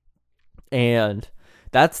 And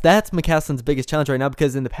that's McCasland's biggest challenge right now,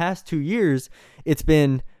 because in the past 2 years, it's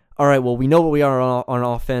been, all right, well, we know what we are on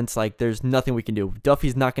offense. Like, there's nothing we can do.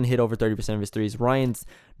 Duffy's not going to hit over 30% of his threes. Ryan's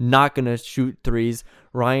not going to shoot threes.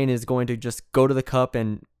 Ryan is going to just go to the cup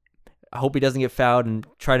and I hope he doesn't get fouled and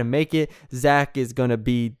try to make it. Zach is going to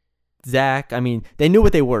be Zach. I mean, they knew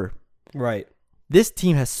what they were. Right. This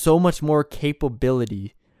team has so much more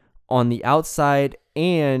capability on the outside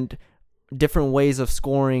and different ways of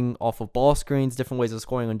scoring off of ball screens, different ways of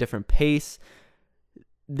scoring on different pace.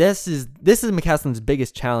 This is McCasland's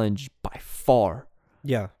biggest challenge by far.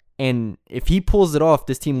 Yeah. And if he pulls it off,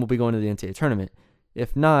 this team will be going to the NCAA tournament.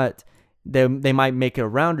 If not, they might make it a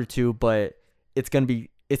round or 2, but it's gonna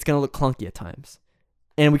look clunky at times.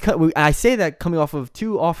 And I say that coming off of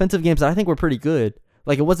 2 offensive games that I think were pretty good.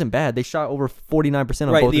 Like, it wasn't bad. They shot over 49% on both of these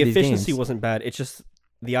games. Right, the efficiency wasn't bad. It's just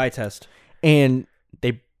the eye test. And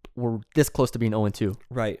they were this close to being 0-2.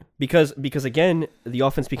 Right. Because again, the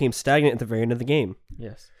offense became stagnant at the very end of the game.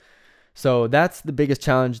 Yes. So that's the biggest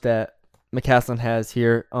challenge that McCasland has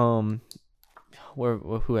here. Who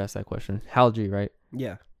asked that question? Halgi, right?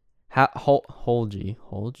 Yeah. Holgi.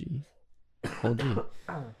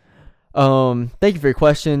 Thank you for your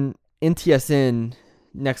question. NTSN,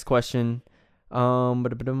 next question. We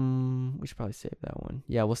should probably save that one.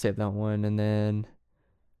 Yeah, we'll save that one. And then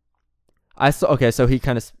so he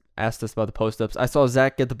kind of asked us about the post-ups. I saw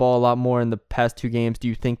Zach get the ball a lot more in the past 2 games. Do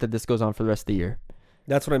you think that this goes on for the rest of the year?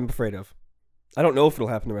 That's what I'm afraid of. I don't know if it'll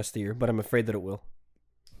happen the rest of the year, but I'm afraid that it will.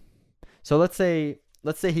 So let's say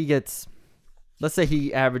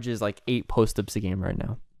he averages like 8 post-ups a game right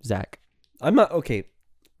now, Zach. I'm not okay.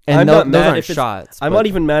 And I'm no, not those mad aren't if it's shots. I'm not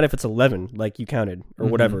even mad if it's 11, like you counted, or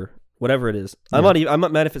whatever it is. Yeah. I'm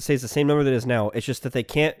not mad if it stays the same number that it is now. It's just that they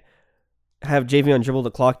can't have Javion dribble the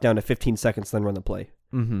clock down to 15 seconds, then run the play.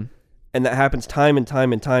 Mm-hmm. And that happens time and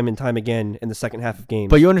time and time and time again in the second half of games.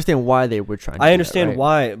 But you understand why they were trying to I do understand that, right?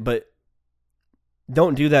 why, but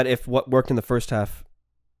don't do that if what worked in the first half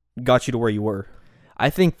got you to where you were. I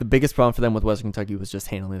think the biggest problem for them with Western Kentucky was just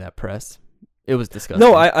handling that press. It was disgusting.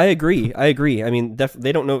 No, I agree. I mean,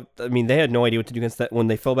 they don't know. I mean, they had no idea what to do against that. When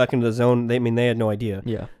they fell back into the zone, they had no idea.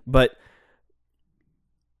 Yeah. But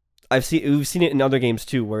we've seen it in other games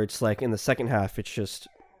too, where it's like in the second half, it's just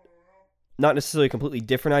not necessarily a completely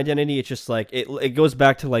different identity. It's just like it goes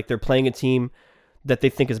back to like they're playing a team that they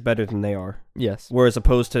think is better than they are. Yes. Whereas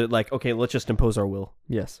opposed to like, okay, let's just impose our will.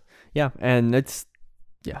 Yes. Yeah, and it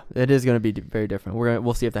is going to be very different.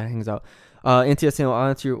 We'll see if that hangs out. NTSC,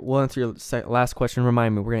 we'll answer your last question.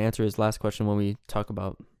 Remind me, we're going to answer his last question when we talk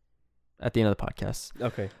about at the end of the podcast.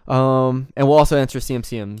 Okay. And we'll also answer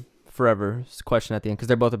CMCM Forever's question at the end because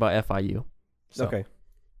they're both about FIU. So okay.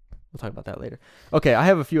 We'll talk about that later. Okay, I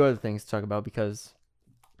have a few other things to talk about because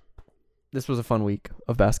this was a fun week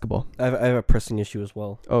of basketball. I have a pressing issue as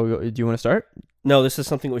well. Oh, do you want to start? No, this is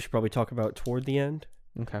something we should probably talk about toward the end.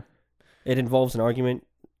 Okay. It involves an argument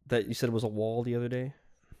that you said was a wall the other day.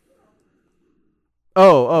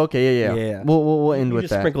 Oh, okay, yeah. Yeah. We'll end with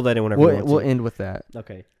just that. Sprinkle that in whenever you want We'll to. end with that.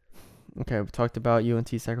 Okay. Okay, we talked about UNT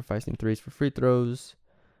sacrificing threes for free throws.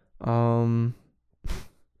 Thomas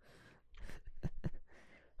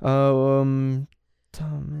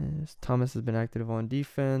has been active on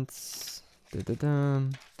defense.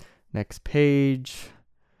 Next page.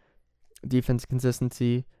 Defense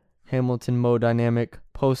consistency. Hamilton mode dynamic.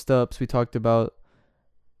 Post-ups we talked about.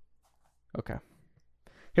 Okay.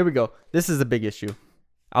 Here we go. This is a big issue.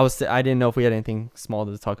 I didn't know if we had anything small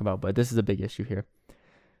to talk about, but this is a big issue here.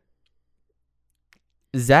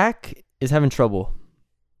 Zach is having trouble.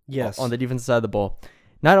 Yes. On the defensive side of the ball.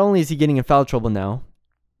 Not only is he getting in foul trouble now,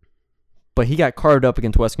 but he got carved up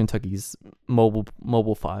against West Kentucky's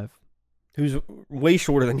mobile 5. Who's way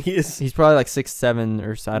shorter than he is. He's probably like 6'7"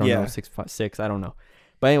 or I don't know, 6'6", I don't know.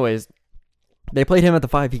 But anyways, they played him at the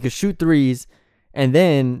 5. He could shoot threes, and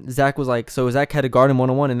then Zach was like, so Zach had to guard him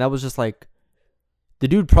 1-on-1, and that was just like, the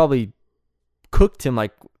dude probably cooked him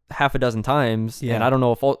like half a dozen times. Yeah. And I don't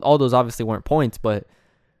know if all those obviously weren't points, but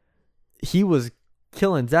he was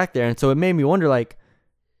killing Zach there. And so it made me wonder, like,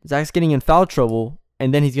 Zach's getting in foul trouble,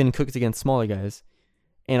 and then he's getting cooked against smaller guys.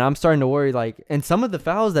 And I'm starting to worry, like, and some of the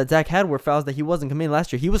fouls that Zach had were fouls that he wasn't committing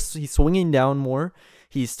last year. He's swinging down more.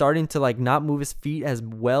 He's starting to, like, not move his feet as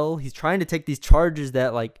well. He's trying to take these charges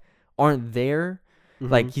that, like, aren't there.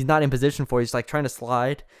 Mm-hmm. Like, he's not in position for it. He's, like, trying to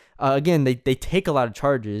slide. Again, they take a lot of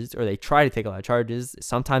charges, or they try to take a lot of charges.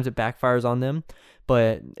 Sometimes it backfires on them.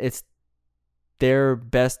 But it's their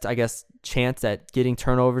best, I guess, chance at getting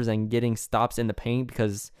turnovers and getting stops in the paint,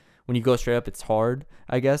 because when you go straight up, it's hard,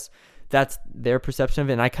 I guess. That's their perception of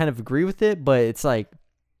it, and I kind of agree with it, but it's like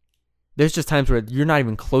there's just times where you're not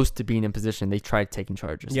even close to being in position. They tried taking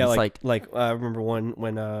charges. Yeah, it's like I remember one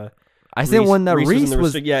when I said one that Reese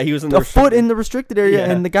was he was in the foot in the restricted area,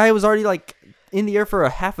 yeah. And the guy was already like in the air for a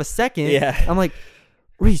half a second. Yeah, I'm like,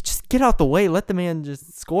 Reese, just get out the way. Let the man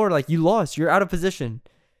just score. Like, you lost. You're out of position.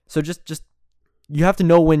 So just you have to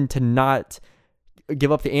know when to not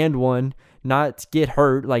give up the and one, not get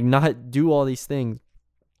hurt, like not do all these things.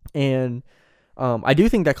 And I do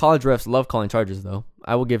think that college refs love calling charges, though.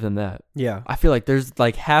 I will give them that. Yeah. I feel like there's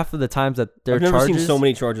like half of the times that their charges... I've never seen so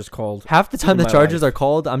many charges called. Half the time the charges are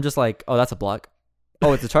called, I'm just like, oh, that's a block.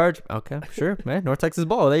 Oh, it's a charge? Okay, sure, man. North Texas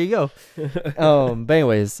ball. There you go. But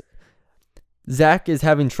anyways, Zach is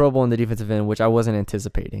having trouble in the defensive end, which I wasn't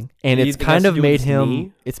anticipating. And it's kind of made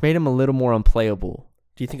him... It's made him a little more unplayable.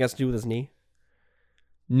 Do you think it has to do with his knee?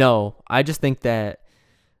 No. I just think that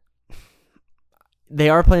they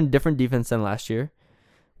are playing different defense than last year.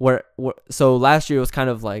 So last year it was kind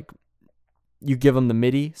of like you give him the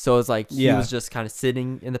midi, so it's like he was just kind of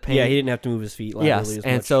sitting in the paint. Yeah, he didn't have to move his feet laterally as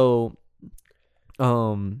and much. So,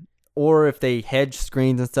 or if they hedge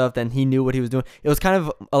screens and stuff, then he knew what he was doing. It was kind of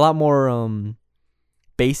a lot more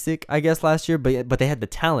basic, I guess, last year. But they had the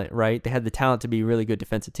talent, right? They had the talent to be a really good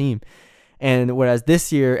defensive team. And whereas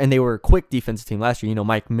this year, and they were a quick defensive team last year, you know,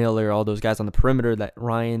 Mike Miller, all those guys on the perimeter, that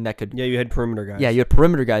Ryan that could... Yeah, you had perimeter guys. Yeah, you had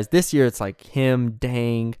perimeter guys. This year, it's like him,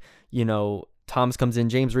 Dang, you know, Thomas comes in.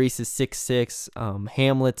 James Reese is 6'6".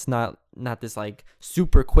 Hamlet's not this like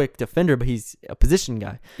super quick defender, but he's a position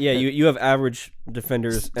guy. Yeah, you have average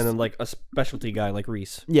defenders and then like a specialty guy like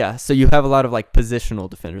Reese. Yeah, so you have a lot of like positional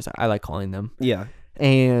defenders. I like calling them. Yeah.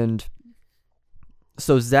 And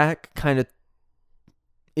so Zach kind of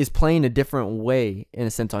is playing a different way in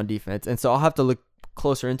a sense on defense. And so I'll have to look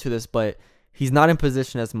closer into this, but he's not in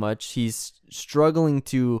position as much. He's struggling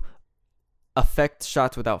to affect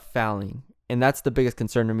shots without fouling. And that's the biggest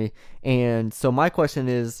concern to me. And so my question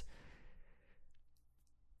is,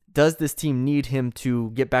 does this team need him to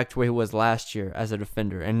get back to where he was last year as a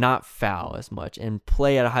defender and not foul as much and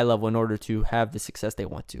play at a high level in order to have the success they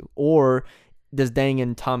want to? Or does Deng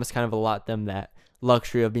and Thomas kind of allot them that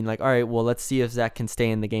luxury of being like, all right, well, let's see if Zach can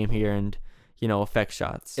stay in the game here and, affect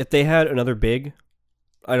shots? If they had another big,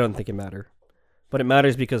 I don't think it matter. But it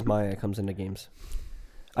matters because Maya comes into games.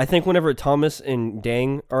 I think whenever Thomas and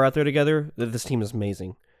Deng are out there together, this team is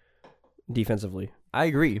amazing defensively. I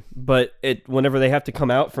agree. But whenever they have to come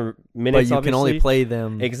out for minutes, but you can only play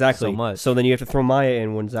them exactly so much. So then you have to throw Maya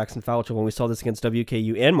in when Zach's in foul trouble. When we saw this against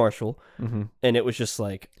WKU and Marshall, and it was just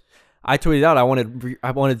like, I tweeted out I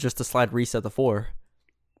wanted just to slide Reese at the 4.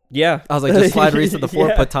 Yeah, I was like, just slide Reese at the 4,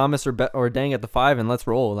 yeah. put Thomas or Deng at the 5, and let's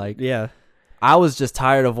roll. Like, yeah, I was just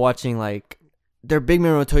tired of watching like their big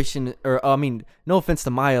man rotation. Or no offense to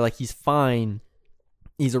Maya, like he's fine.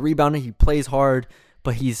 He's a rebounder. He plays hard.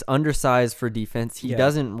 But he's undersized for defense. He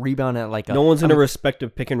doesn't rebound at like no one's in a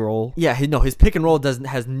respective pick and roll. Yeah, his pick and roll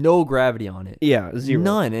has no gravity on it. Yeah, zero.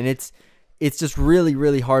 None, and it's just really,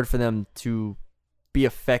 really hard for them to be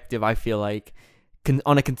effective, I feel like,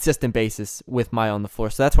 on a consistent basis with Maya on the floor.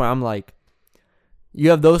 So that's why I'm like, you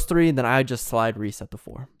have those three, then I just slide Reese at the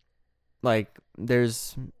 4. Like,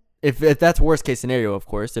 there's if that's worst case scenario, of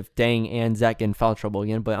course, if Deng and Zach get in foul trouble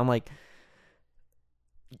again. But I'm like,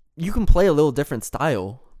 you can play a little different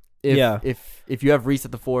style if you have Reese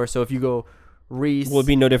at the 4. So if you go Reese, well, it'd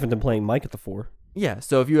be no different than playing Mike at the 4. Yeah.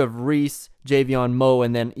 So if you have Reese, Javion, Mo,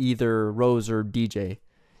 and then either Rose or DJ,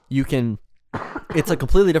 you can. It's a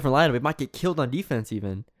completely different lineup. It might get killed on defense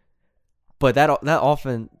even, but that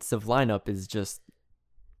offensive lineup is just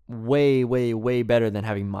way, way, way better than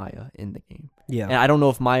having Maya in the game. Yeah. And I don't know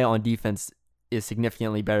if Maya on defense is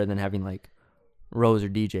significantly better than having like Rose or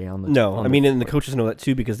DJ on the No, on I mean, the and the coaches know that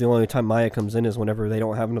too, because the only time Maya comes in is whenever they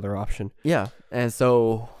don't have another option. Yeah, and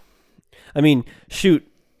so I mean, shoot,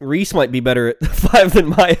 Reese might be better at 5 than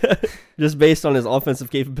Maya, just based on his offensive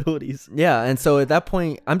capabilities. Yeah, and so at that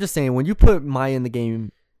point, I'm just saying, when you put Maya in the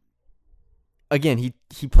game, again,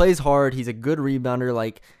 he plays hard. He's a good rebounder.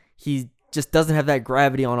 Like, he just doesn't have that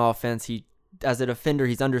gravity on offense. He, as a defender,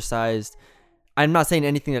 he's undersized. I'm not saying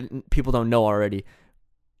anything that people don't know already.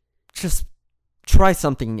 Just try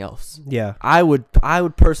something else. Yeah, I would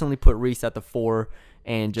personally put Reese at the 4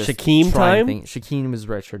 and just Shaquem try time. Shaquem is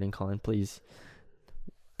redshirting, Colin. Please.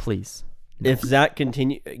 If Zach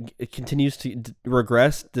continues to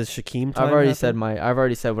regress, does Shaquem time? I've already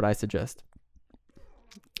happen? said what I suggest.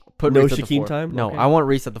 Put No Reese at the Shaquem 4. time? No, Okay. I want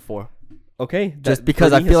Reese at the 4. Okay, Just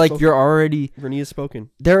because I feel like you're already. Renee has spoken.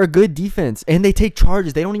 They're a good defense, and they take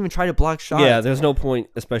charges. They don't even try to block shots. Yeah, there's no point,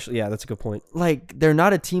 especially. Yeah, that's a good point. Like, they're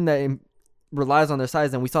not a team that relies on their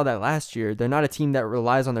size, and we saw that last year. They're not a team that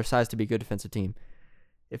relies on their size to be a good defensive team.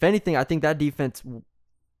 If anything, I think that defense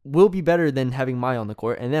will be better than having Maya on the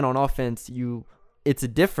court. And then on offense, it's a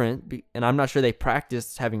different, and I'm not sure they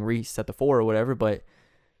practiced having Reese at the 4 or whatever, but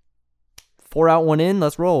 4 out, 1 in,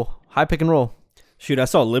 let's roll. High pick and roll. Shoot, I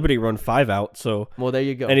saw Liberty run 5 out, so Well, there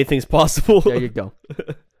you go. anything's possible. There you go.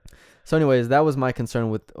 So anyways, that was my concern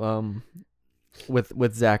with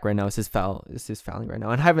Zach right now. Is his fouling right now.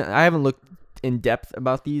 And I haven't looked in depth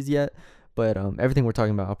about these yet, but everything we're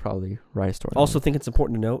talking about, I'll probably write a story. Also think it's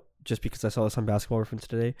important to note, just because I saw this on Basketball Reference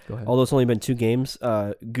today, Go ahead. although it's only been 2 games,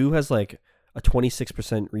 Goo has like a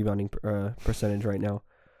 26% rebounding percentage right now.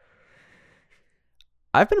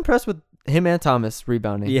 I've been impressed with him and Thomas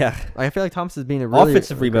rebounding. Yeah. I feel like Thomas is being a really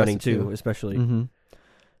Offensive rebounding aggressive too, especially. Mm-hmm.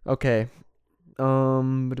 Okay.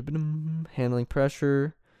 Handling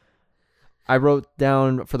pressure. I wrote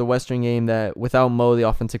down for the Western game that without Mo, the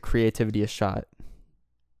offensive creativity is shot.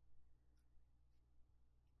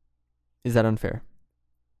 Is that unfair?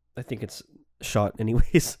 I think it's shot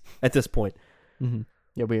anyways at this point. Mm-hmm.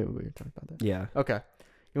 Yeah, we were talking about that. Yeah. Okay.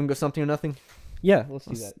 You want to go something or nothing? Yeah, let's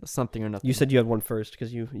do that. Something or nothing. You said you had one first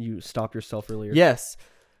because you stopped yourself earlier. Yes.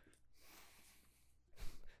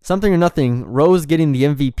 Something or nothing. Rose getting the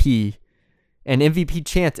MVP and MVP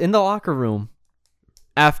chant in the locker room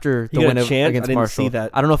after the He got win a chant? against I didn't Marshall. see that.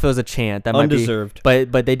 I don't know if it was a chant. That Undeserved. might be,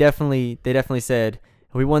 but they definitely said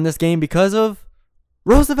we won this game because of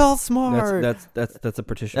Roosevelt Smart. That's a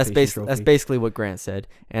participation That's basically what Grant said.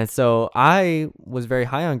 And so I was very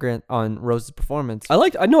high on Rose's performance. I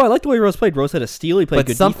liked the way Rose played. Rose had a steal. He played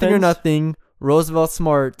good something defense. or nothing. Roosevelt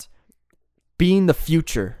Smart being the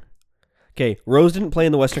future. Okay, Rose didn't play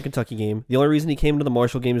in the Western Kentucky game. The only reason he came to the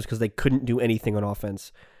Marshall game is because they couldn't do anything on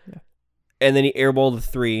offense. Yeah. And then he airballed the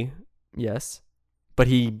 3. Yes, but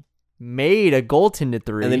he made a goaltended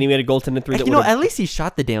 3. And then he made a goaltended 3. At least he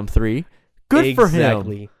shot the damn 3. Good for him.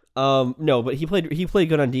 Exactly. No, but he played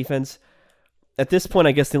good on defense. At this point,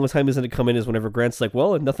 I guess the only time he's going to come in is whenever Grant's like,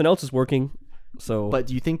 well, nothing else is working. So, but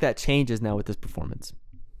do you think that changes now with this performance?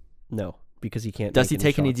 No, because he can't. Does he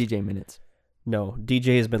take any shots. DJ minutes? No,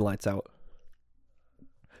 DJ has been lights out.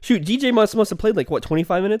 Shoot, DJ must have played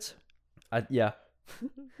 25 minutes? Yeah.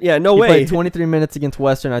 Yeah, no he way. He played 23 minutes against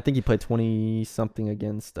Western. I think he played 20-something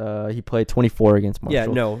against... he played 24 against Marshall. Yeah,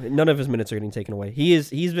 no. None of his minutes are getting taken away.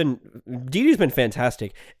 DJ's been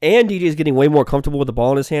fantastic. And DJ's getting way more comfortable with the ball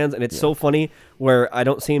in his hands. And it's so funny where I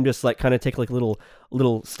don't see him just kind of take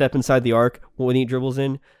little step inside the arc when he dribbles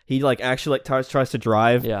in. He actually tries to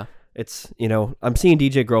drive. Yeah. It's, I'm seeing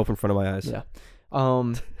DJ grow up in front of my eyes. Yeah.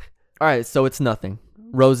 All right, so it's nothing.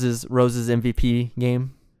 Rose's MVP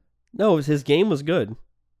game? No, his game was good.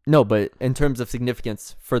 No, but in terms of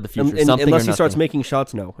significance for the future, something unless or he starts nothing. making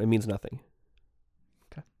shots, no, it means nothing.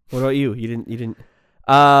 Okay. What about you? You didn't.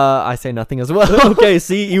 I say nothing as well. Okay,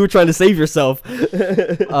 see, you were trying to save yourself.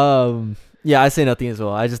 Yeah, I say nothing as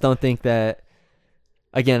well. I just don't think that.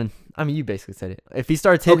 Again, I mean, you basically said it. If he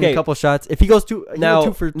starts hitting a couple shots, if he goes 2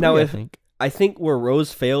 for 3, I think where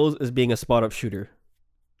Rose fails is being a spot up shooter.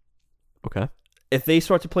 Okay. If they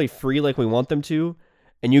start to play free like we want them to,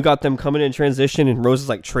 and you got them coming in transition, and Rose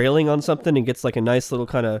is trailing on something and gets a nice little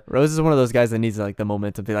kind of. Rose is one of those guys that needs the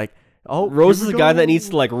momentum to be oh. Rose is a guy that needs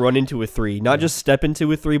to run into a 3, not just step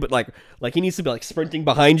into a 3, but he needs to be sprinting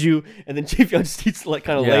behind you, and then Chief Young just needs to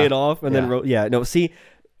kind of lay it off, and then see,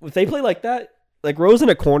 if they play like that, Rose in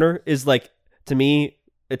a corner is to me,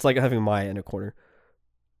 it's like having Maya in a corner.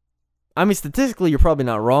 I mean, statistically, you're probably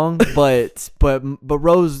not wrong, but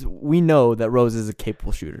Rose, we know that Rose is a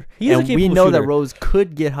capable shooter. We know that Rose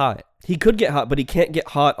could get hot. He could get hot, but he can't get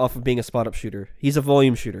hot off of being a spot-up shooter. He's a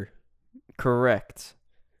volume shooter. Correct.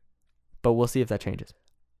 But we'll see if that changes.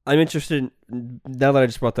 I'm interested, now that I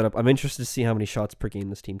just brought that up, I'm interested to see how many shots per game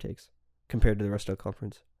this team takes compared to the rest of the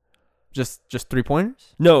conference. Just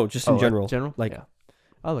 3-pointers? No, just in general. Yeah.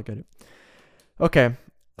 I'll look at it. Okay.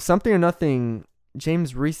 Something or nothing...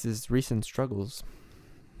 James Reese's recent struggles.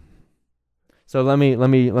 So let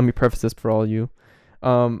me preface this for all of you.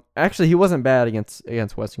 Actually, he wasn't bad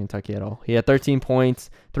against Western Kentucky at all. He had 13 points,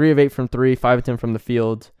 3 of 8 from 3, 5 of 10 from the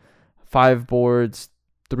field, 5 boards,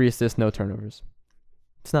 3 assists, no turnovers.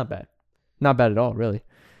 It's not bad. Not bad at all, really.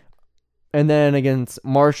 And then against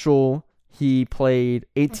Marshall, he played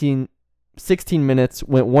 16 minutes,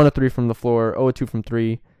 went 1 of 3 from the floor, 0 of 2 from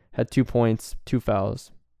 3, had 2 points, 2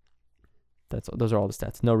 fouls. Those are all the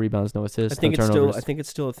stats. No rebounds, no assists, no turnovers. I think it's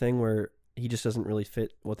still a thing where he just doesn't really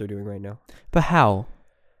fit what they're doing right now. But how?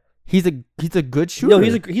 He's a good shooter.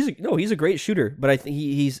 No, he's a great shooter. But I think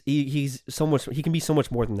he's so much. He can be so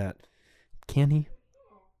much more than that. Can he?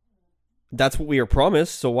 That's what we are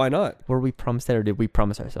promised. So why not? Were we promised that, or did we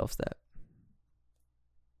promise ourselves that?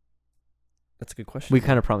 That's a good question. We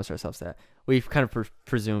kind of promised ourselves that. We've kind of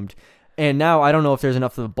presumed. And now I don't know if there's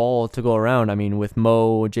enough of the ball to go around. I mean, with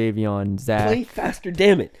Mo, Javion, Zach. Play faster,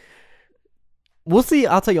 damn it. We'll see.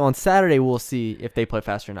 I'll tell you, on Saturday, we'll see if they play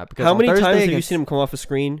faster or not. Because how many times have you seen him come off a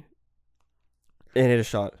screen and hit a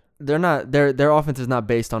shot? They're not. Their offense is not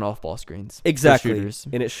based on off-ball screens. Exactly.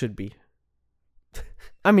 And it should be.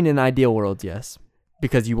 I mean, in an ideal world, yes.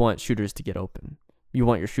 Because you want shooters to get open. You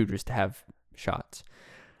want your shooters to have shots.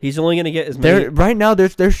 He's only going to get as many. Right now, their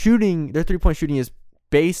 3-point shooting is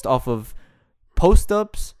based off of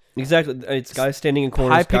post-ups. Exactly. It's guys standing in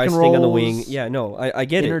corners, guys staying on the wing. Yeah, no, I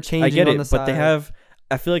get it. I get it. But they have,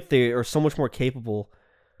 I feel like they are so much more capable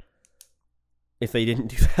if they didn't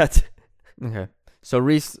do that. Okay. So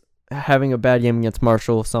Reese having a bad game against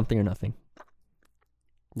Marshall, something or nothing?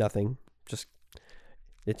 Nothing.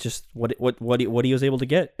 It's just what he was able to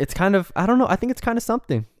get. It's kind of, I don't know. I think it's kind of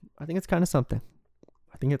something.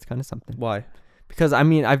 Why? Because, I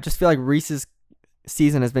mean, I just feel like Reese's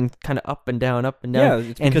season has been kind of up and down. Yeah,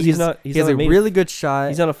 it's because he has a really good shot.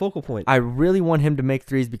 He's not a focal point. I really want him to make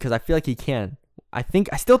threes because I feel like he can. I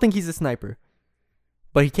still think he's a sniper.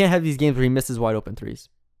 But he can't have these games where he misses wide open threes.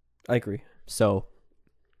 I agree. So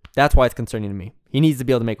that's why it's concerning to me. He needs to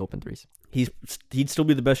be able to make open threes. He'd still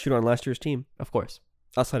be the best shooter on last year's team. Of course.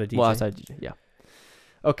 Outside of DJ. Well, outside of DJ, yeah.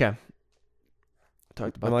 Okay.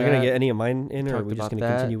 Talked about Am I that. going to get any of mine in, or are Talked we just about going to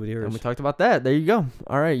that, continue with yours? And we talked about that. There you go.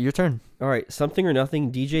 All right, your turn. All right, something or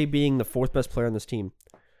nothing. DJ being the 4th best player on this team.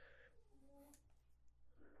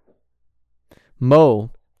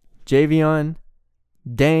 Mo, Javion,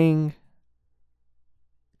 Dang.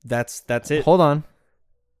 That's it. Hold on.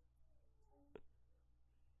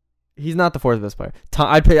 He's not the 4th best player.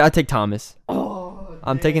 I'd take Thomas.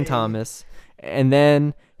 I'm taking Thomas. And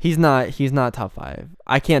then he's not top 5.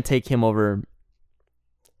 I can't take him over.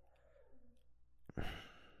 All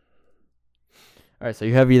right, so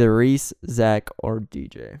you have either Reese, Zach, or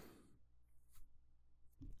DJ.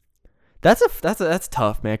 That's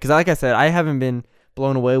tough, man. Because like I said, I haven't been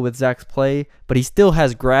blown away with Zach's play, but he still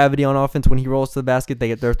has gravity on offense when he rolls to the basket.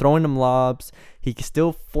 They're throwing him lobs. He can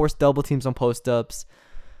still force double teams on post ups.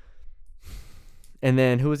 And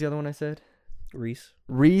then who was the other one I said?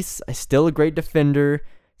 Reese is still a great defender.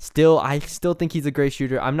 I still think he's a great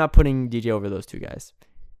shooter. I'm not putting DJ over those two guys,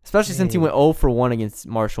 especially since he went 0 for 1 against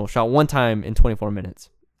Marshall. Shot one time in 24 minutes.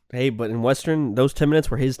 Hey, but in Western, those 10 minutes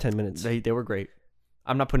were his 10 minutes. They were great.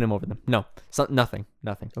 I'm not putting him over them. No, nothing.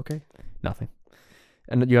 Okay. Nothing.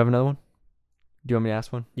 And you have another one? Do you want me to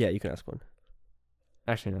ask one? Yeah, you can ask one.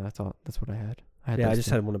 Actually, no. That's all. That's what I had. I just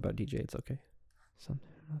had one about DJ. It's okay. Something.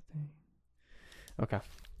 Nothing. Okay.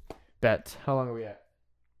 Bet. How long are we at?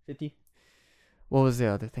 50. What was the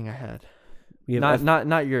other thing I had? We have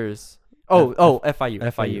Not yours.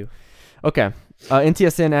 FIU. Okay.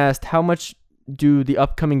 NTSN asked, how much do the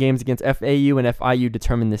upcoming games against FAU and FIU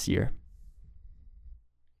determine this year?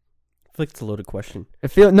 I feel like it's a loaded question.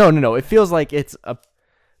 No. It feels like it's a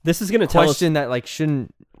This is going to tell us. question that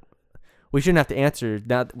we shouldn't have to answer.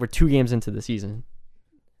 Now we're 2 games into the season.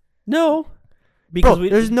 No. Because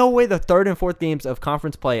there's no way the 3rd and 4th games of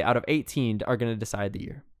conference play out of 18 are going to decide the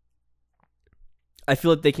year. I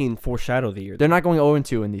feel like they can foreshadow the year. They're not going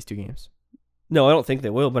 0-2 in these 2 games. No, I don't think they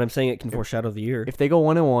will, but I'm saying it can foreshadow the year. If they go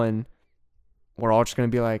 1-1, we're all just going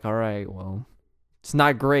to be like, all right, well, it's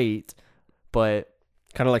not great, but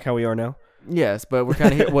kind of like how we are now. Yes, but we're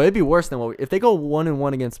kind of well, it'd be worse than if they go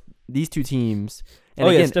 1-1 against these 2 teams. And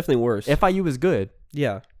again, it's definitely worse. FIU is good.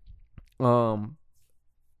 Yeah.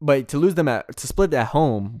 But to lose them to split at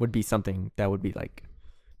home would be something that would be like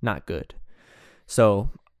not good. So,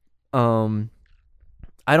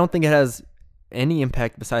 I don't think it has any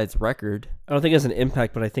impact besides record. I don't think it has an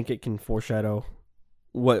impact, but I think it can foreshadow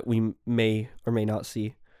what we may or may not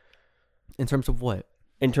see. In terms of what?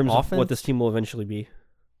 In terms of what this team will eventually be.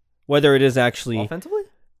 Whether it is actually offensively?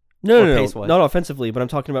 No, not offensively, but I'm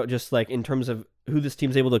talking about just like in terms of who this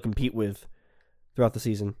team's able to compete with throughout the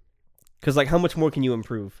season. Because like, how much more can you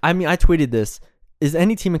improve? I mean, I tweeted this. Is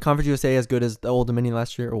any team in Conference USA as good as the Old Dominion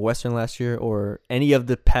last year or Western last year or any of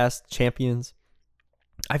the past champions?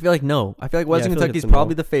 I feel like no. I feel like Western Kentucky is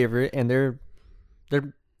probably the favorite, and they're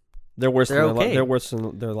worse. Okay. They're worse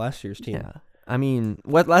than their last year's team. Yeah, I mean,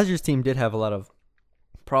 last year's team did have a lot of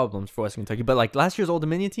problems for Western Kentucky, but like last year's Old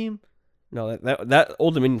Dominion team. No, that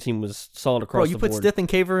Old Dominion team was solid across the board. You put Stith and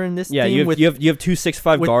Caver in this team. Yeah, you have 2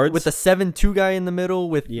 6'5" guards with a 7'2" guy in the middle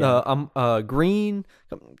with Green.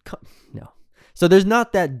 No, so there's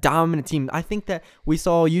not that dominant team. I think that we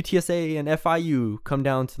saw UTSA and FIU come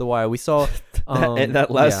down to the wire. We saw that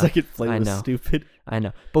last second play was stupid. I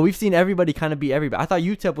know, but we've seen everybody kind of beat everybody. I thought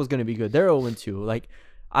UTEP was going to be good. They're 0-2. Like,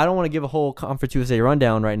 I don't want to give a whole Conference USA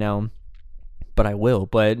rundown right now, but I will.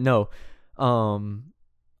 But no,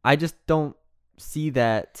 I just don't see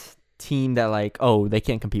that team that like, oh, they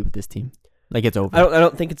can't compete with this team. Like, it's over. I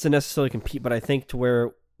don't think it's a necessarily compete, but I think to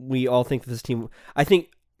where we all think that this team. I think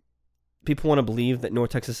people want to believe that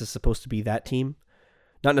North Texas is supposed to be that team,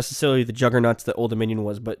 not necessarily the juggernauts that Old Dominion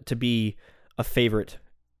was, but to be a favorite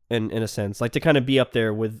in a sense, like to kind of be up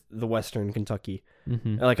there with the Western Kentucky,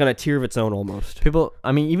 like on a tier of its own almost.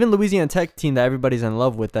 Even Louisiana Tech team that everybody's in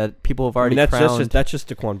love with, that people have already crowned. That's just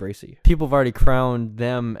Daquan Bracey. People have already crowned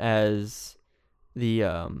them as the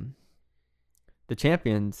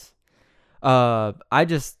champions. I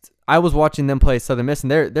was watching them play Southern Miss,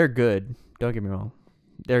 and they're good. Don't get me wrong,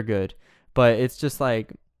 they're good, but it's just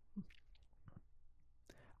like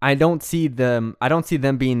I don't see them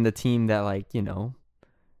being the team that, like, you know,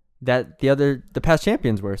 that the past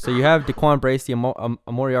champions were. So you have Daquan Bracey,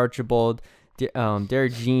 Amori Archibald,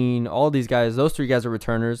 Derek Jean, all these guys. Those 3 guys are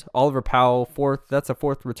returners. Oliver Powell, that's a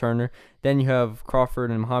 4th returner. Then you have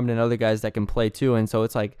Crawford and Muhammad and other guys that can play too. And so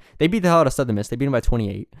it's like they beat the hell out of Southern Miss. They beat them by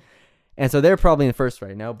 28. And so they're probably in first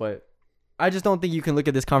right now. But I just don't think you can look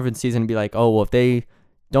at this conference season and be like, oh, well, if they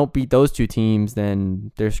don't beat those 2 teams,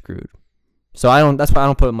 then they're screwed. So that's why I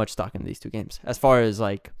don't put much stock in these 2 games as far as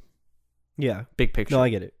like, yeah, big picture. No, I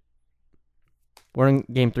get it. We're in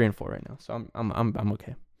game 3 and 4 right now, so I'm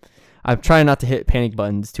okay. I'm trying not to hit panic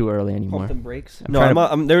buttons too early anymore. Pump them brakes. I'm No, trying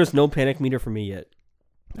to- I'm there's no panic meter for me yet.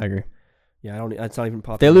 I agree. Yeah, I don't. It's not even If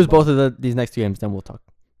popping. they lose both of these next 2 games, then we'll talk.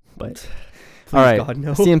 But Please, all right. God,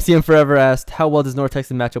 no. CMCM Forever asked, how well does North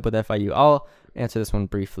Texas match up with FIU? I'll answer this one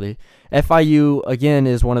briefly. FIU, again,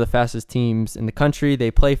 is one of the fastest teams in the country. They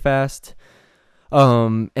play fast.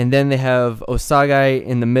 And then they have Osagai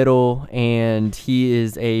in the middle, and he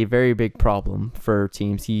is a very big problem for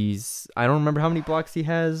teams. I don't remember how many blocks he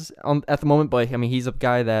has at the moment, but I mean, he's a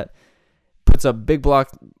guy that puts up big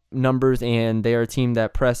block numbers, and they are a team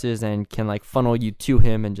that presses and can like funnel you to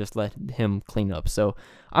him and just let him clean up. So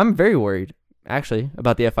I'm very worried actually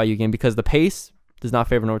about the FIU game because the pace does not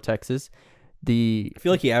favor North Texas. I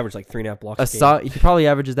feel like he averaged like 3.5 blocks a game. He probably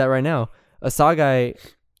averages that right now. Osagai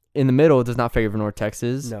in the middle does not favor North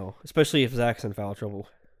Texas. No, especially if Zach's in foul trouble.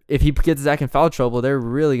 If he gets Zach in foul trouble, they're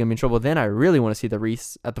really going to be in trouble. Then I really want to see the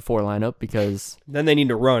Reese at the 4 lineup because Then they need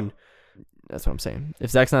to run. that's what I'm saying.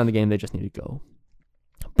 If Zach's not in the game, they just need to go.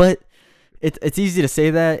 But it's easy to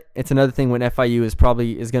say that. It's another thing when FIU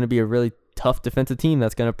is going to be a really tough defensive team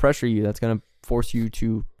that's going to pressure you, that's going to force you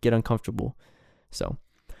to get uncomfortable. So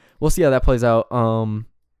we'll see how that plays out.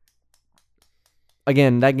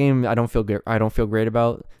 Again, that game I don't feel great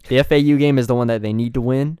about. The FAU game is the one that they need to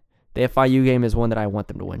win. The FIU game is one that I want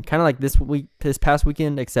them to win. Kind of like this past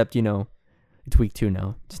weekend, except it's week 2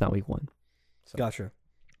 now. It's not week 1. So. Gotcha.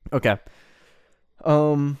 Okay.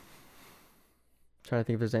 Trying to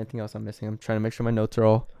think if there's anything else I'm missing. I'm trying to make sure my notes are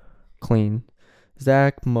all clean.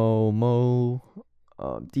 Zach, Mo,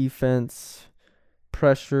 defense,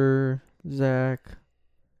 pressure, Zach.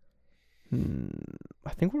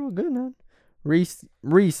 I think we're all good, man. Reese,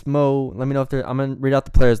 Mo. Let me know if I'm gonna read out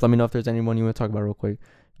the players. Let me know if there's anyone you want to talk about real quick.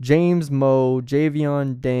 James, Mo,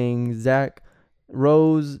 Javion, Dang, Zach,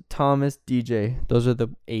 Rose, Thomas, DJ. Those are the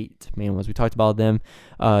 8 main ones. We talked about them.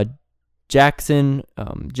 Jackson,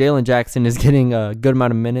 Jalen Jackson is getting a good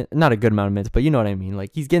amount of minutes. Not a good amount of minutes, but you know what I mean.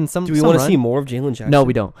 Like he's getting some. Do we want to see more of Jalen Jackson? No,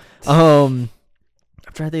 we don't. I'm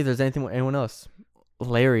trying to think if there's anyone else.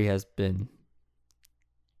 Larry has been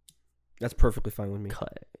That's perfectly fine with me.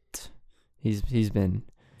 cut. He's been.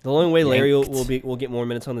 The only way Larry yanked. will get more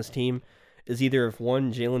minutes on this team is either if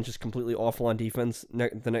Jalen's just completely awful on defense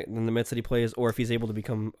in the minutes that he plays, or if he's able to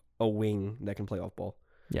become a wing that can play off ball.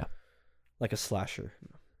 Yeah, like a slasher.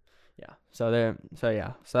 Yeah. So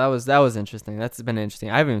that was interesting. That's been interesting.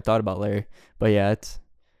 I haven't even thought about Larry, but yeah, it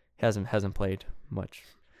hasn't played much.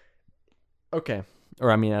 Okay, or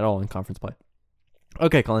I mean at all in conference play.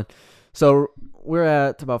 Okay, Colin. So we're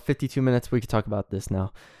at about 52 minutes. We could talk about this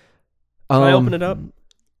now. Can I open it up?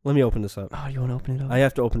 Let me open this up. Oh, you want to open it up? I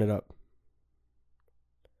have to open it up.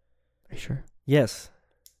 Are you sure? Yes.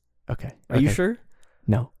 Okay. Are you sure?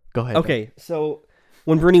 No. Go ahead. Okay. So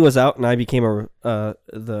when Bruni was out and I became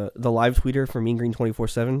the live tweeter for Mean Green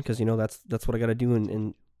 24/7, because that's what I got to do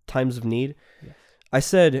in times of need. Yes. I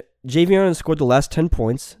said Javion scored the last 10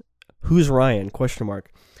 points. Who's Ryan? ?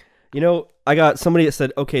 I got somebody that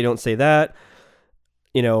said, okay, don't say that.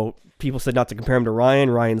 People said not to compare him to Ryan.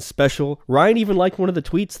 Ryan's special. Ryan even liked one of the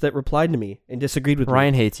tweets that replied to me and disagreed with me.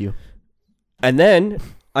 Ryan hates you. And then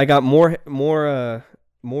I got more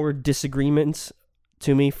disagreements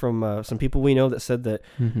to me from some people we know that said that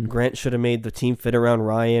Grant should have made the team fit around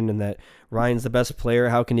Ryan and that Ryan's the best player.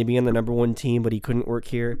 How can he be on the number 1 team, but he couldn't work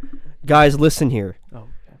here? Guys, listen here. Oh,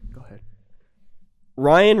 okay. Go ahead.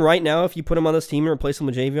 Ryan, right now, if you put him on this team and replace him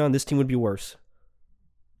with Javion, this team would be worse.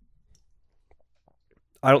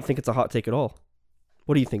 I don't think it's a hot take at all.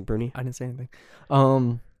 What do you think, Bruni? I didn't say anything.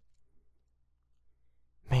 Man,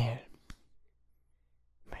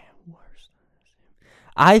 worse.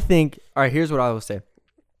 I think. All right, here's what I will say.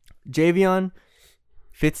 Javion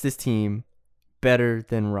fits this team better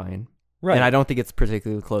than Ryan, Right. and I don't think it's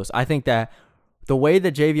particularly close. I think that the way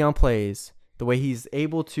that Javion plays, the way he's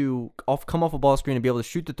able to come off a ball screen and be able to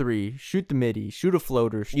shoot the 3, shoot the midi, shoot a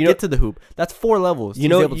floater, get to the hoop. That's 4 levels he's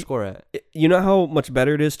able to score at. You know how much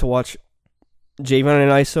better it is to watch Javion in an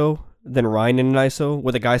ISO than Ryan in an ISO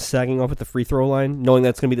with a guy sagging off at the free throw line, knowing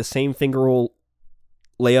that's going to be the same finger roll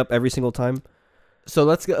layup every single time? So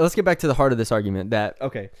let's get back to the heart of this argument that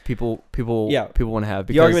people want to have.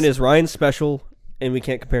 The argument is Ryan's special, and we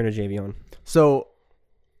can't compare him to Javion. So,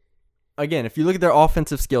 again, if you look at their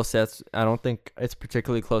offensive skill sets, I don't think it's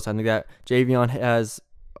particularly close. I think that Javion has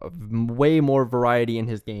way more variety in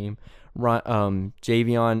his game.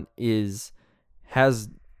 Javion has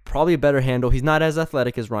probably a better handle. He's not as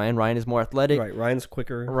athletic as Ryan. Ryan is more athletic. Right, Ryan's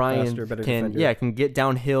quicker, Ryan faster, better defender. can get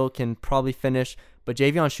downhill, can probably finish. But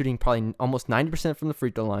Javion's shooting probably almost 90% from the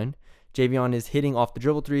free throw line. Javion is hitting off the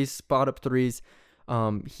dribble 3s, spot up 3s.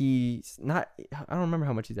 He's not. I don't remember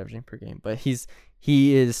how much he's averaging per game, but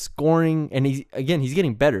he is scoring, and he's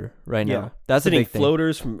getting better right now. That's hitting a big thing.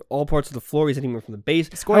 Floaters from all parts of the floor. He's hitting them from the base.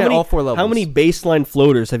 Scoring at all 4 levels. How many baseline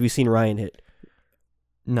floaters have you seen Ryan hit?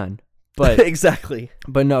 None. But exactly.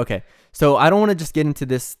 But no, okay. So I don't want to just get into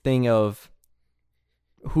this thing of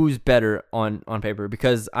who's better on paper,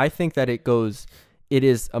 because I think that it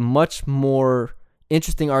is a much more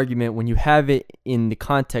interesting argument when you have it in the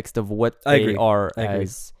context of what they are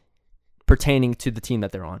as pertaining to the team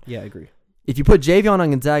that they're on. Yeah, I agree. If you put Javion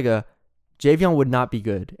on Gonzaga, Javion would not be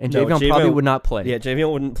good, and Javion probably would not play. Yeah,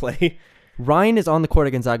 Javion wouldn't play. Ryan is on the court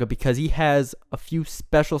at Gonzaga because he has a few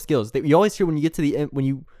special skills that you always hear when you get to when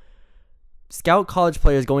you scout college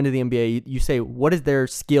players going to the NBA. You say, what is their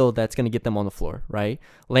skill that's going to get them on the floor, right?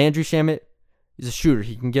 Landry Shamet is a shooter.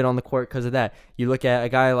 He can get on the court because of that. You look at a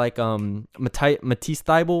guy like Matisse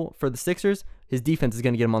Thybulle for the Sixers. His defense is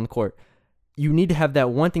going to get him on the court. You need to have that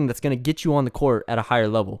one thing that's going to get you on the court at a higher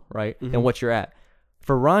level, right, than what you're at.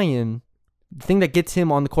 For Ryan, the thing that gets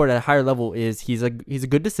him on the court at a higher level is he's a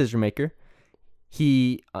good decision maker.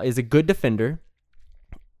 He is a good defender.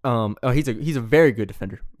 He's a very good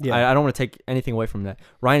defender. Yeah. I don't want to take anything away from that.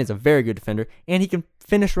 Ryan is a very good defender, and he can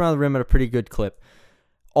finish around the rim at a pretty good clip.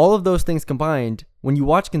 All of those things combined, when you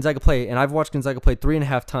watch Gonzaga play, and I've watched Gonzaga play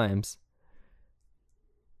 3.5 times,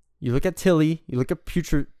 you look at Tilly, you look at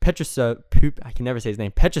Petrusev, I can never say his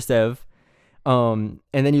name, Petrusev, and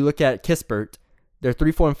then you look at Kispert. They're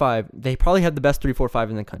 3, 4, and 5. They probably have the best 3, 4, 5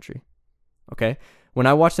 in the country. Okay? When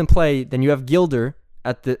I watch them play, then you have Gilder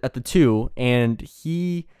at the 2, and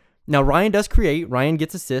now Ryan does create. Ryan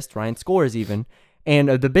gets assists. Ryan scores even. And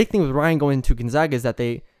the big thing with Ryan going to Gonzaga is that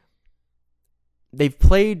they've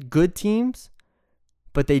played good teams,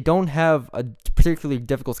 but they don't have a particularly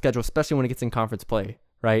difficult schedule, especially when it gets in conference play,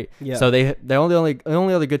 right? Yeah. So the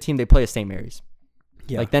only other good team they play is St. Mary's.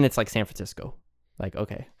 Yeah. Like then it's like San Francisco. Like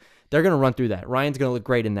okay, they're gonna run through that. Ryan's gonna look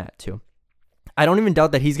great in that too. I don't even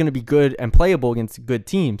doubt that he's gonna be good and playable against good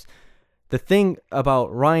teams. The thing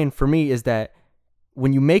about Ryan for me is that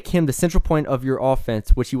when you make him the central point of your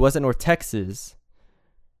offense, which he was at North Texas,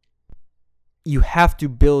 you have to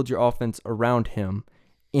build your offense around him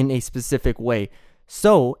in a specific way.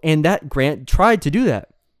 So, and that Grant tried to do that.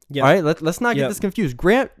 Yep. All right, let's not get this confused.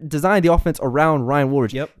 Grant designed the offense around Ryan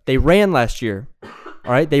Woolridge. Yep. They ran last year.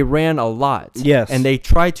 All right, they ran a lot. Yes. And they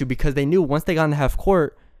tried to because they knew once they got in the half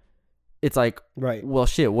court, it's like, right. Well,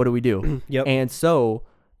 shit, what do we do? Yep. And so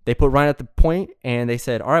they put Ryan at the point, and they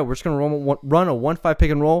said, all right, we're just going to run a 1-5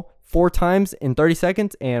 pick and roll 4 times in 30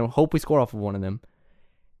 seconds and hope we score off of one of them.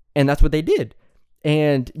 And that's what they did.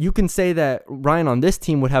 And you can say that Ryan on this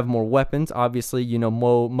team would have more weapons. Obviously,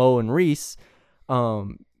 Mo and Reese.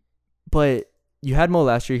 But you had Mo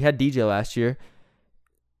last year. You had DJ last year.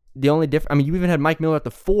 The only difference, you even had Mike Miller at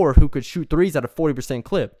the 4 who could shoot threes at a 40%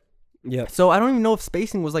 clip. Yeah. So I don't even know if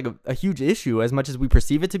spacing was like a huge issue as much as we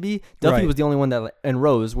perceive it to be. Duffy was the only one that, and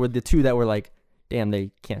Rose were the two that were like, damn,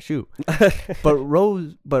 they can't shoot.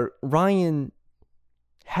 but Ryan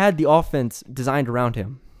had the offense designed around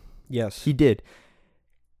him. Yes. He did.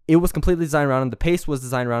 It was completely designed around him. The pace was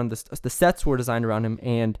designed around him. The sets were designed around him.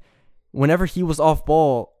 And whenever he was off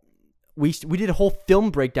ball, we did a whole film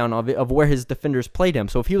breakdown of it, of where his defenders played him.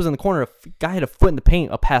 So if he was in the corner, if a guy had a foot in the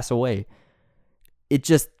paint, a pass away. It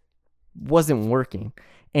just wasn't working.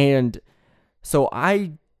 And so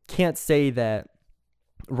I can't say that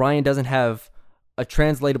Ryan doesn't have a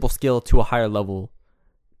translatable skill to a higher level,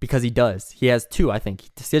 because he does. He has 2, I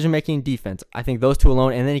think. Decision-making, defense. I think those 2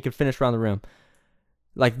 alone, and then he can finish around the rim.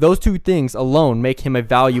 Like, those 2 things alone make him a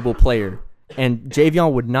valuable player. And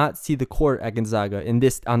Javion would not see the court at Gonzaga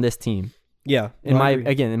on this team. Yeah. In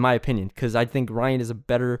my opinion, because I think Ryan is a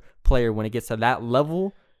better player when it gets to that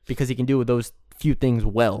level, because he can do those few things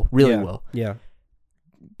really well. Yeah.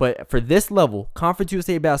 But for this level, Conference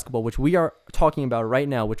USA basketball, which we are talking about right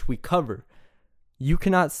now, which we cover, you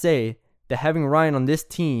cannot say that having Ryan on this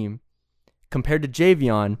team compared to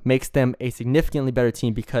Javion makes them a significantly better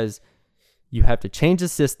team, because you have to change the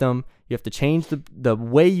system, you have to change the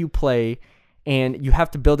way you play, and you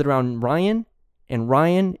have to build it around Ryan, and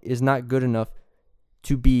Ryan is not good enough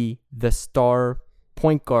to be the star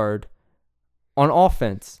point guard on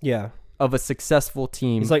offense. Yeah. Of a successful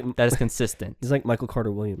team that is consistent. He's like Michael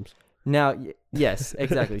Carter Williams. Now, yes,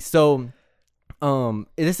 exactly. So,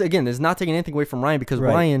 this is not taking anything away from Ryan, because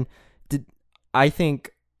Ryan did. I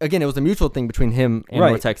think again, it was a mutual thing between him and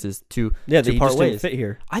North Texas to part ways. Fit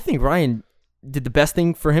here. I think Ryan did the best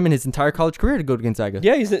thing for him in his entire college career to go to Gonzaga.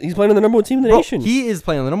 Yeah, he's playing on the number 1 team in the nation. He is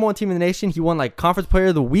playing on the number 1 team in the nation. He won like Conference Player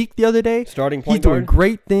of the Week the other day. Starting point guard. He's doing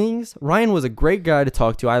great things. Ryan was a great guy to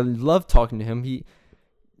talk to. I loved talking to him.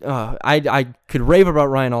 I could rave about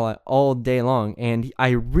Ryan all day long, and I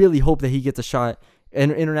really hope that he gets a shot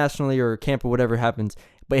internationally or camp or whatever happens.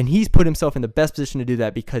 And he's put himself in the best position to do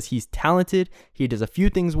that because he's talented. He does a few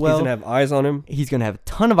things well. He's going to have eyes on him. He's going to have a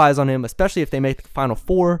ton of eyes on him, especially if they make the Final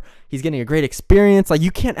Four. He's getting a great experience. Like, you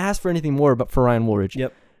can't ask for anything more but for Ryan Woolridge.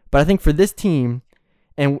 Yep. But I think for this team,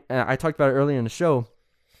 and I talked about it earlier in the show,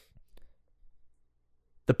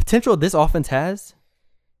 the potential this offense has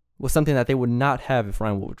was something that they would not have if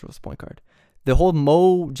Ryan Woolridge was point guard. The whole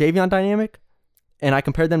Mo-Javion dynamic, and I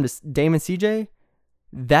compared them to Dame and CJ,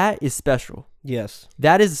 that is special. Yes.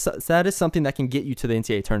 That is something that can get you to the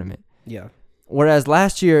NCAA tournament. Yeah. Whereas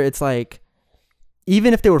last year, it's like,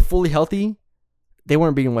 even if they were fully healthy, they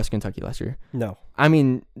weren't beating West Kentucky last year. No. I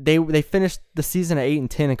mean, they finished the season at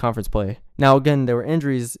 8-10 in conference play. Now, again, there were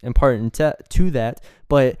injuries in part to that,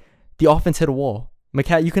 but the offense hit a wall.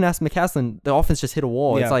 You can ask McCaslin, the offense just hit a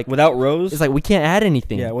wall. Yeah. It's like, without Rose, it's like we can't add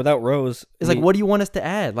anything. Yeah, without Rose. It's like, what do you want us to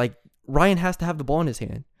add? Like, Ryan has to have the ball in his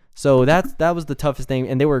hand. So that was the toughest thing,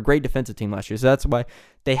 and they were a great defensive team last year. So that's why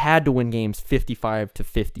they had to win games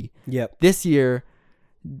 55-50. Yep. This year,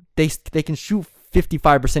 they can shoot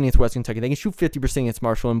 55% against West Kentucky. They can shoot 50% against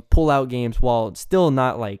Marshall and pull out games while still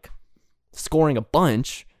not like scoring a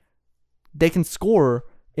bunch. They can score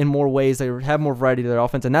in more ways. They have more variety to their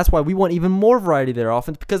offense, and that's why we want even more variety to their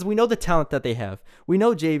offense because we know the talent that they have. We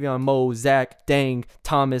know Javion, Mo, Zach, Dang,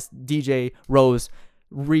 Thomas, DJ, Rose,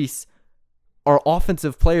 Reese are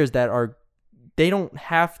offensive players that they don't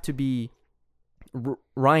have to be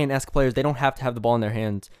Ryan-esque players. They don't have to have the ball in their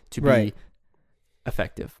hands to be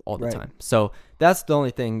effective all the time. So that's the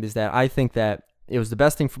only thing is that I think that it was the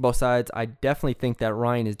best thing for both sides. I definitely think that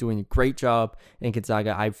Ryan is doing a great job in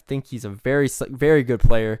Gonzaga. I think he's a very, very good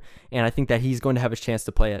player, and I think that he's going to have a chance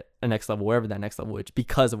to play at a next level, wherever that next level is,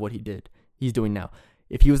 because of what he's doing now.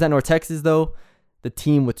 If he was at North Texas, though, the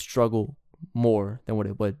team would struggle more than what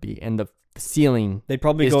it would be, and the ceiling, they'd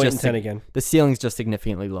probably go 8-10 again. The ceiling's just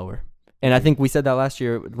significantly lower. And I think we said that last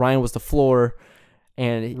year. Ryan was the floor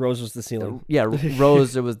and Rose was the ceiling. Yeah,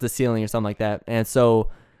 Rose was the ceiling or something like that. And so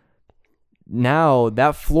now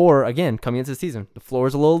that floor, again, coming into the season, the floor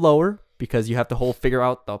is a little lower because you have to figure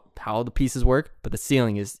out how the pieces work, but the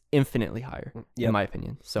ceiling is infinitely higher, in my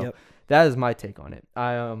opinion. So that is my take on it.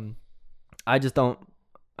 That's what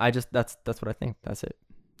I think. That's it.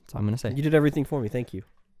 That's all I'm going to say. You did everything for me. Thank you.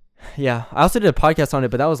 Yeah, I also did a podcast on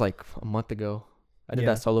it, but that was like a month ago. I did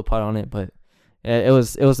that solo pod on it, but that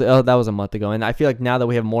was a month ago. And I feel like now that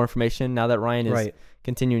we have more information, now that Ryan is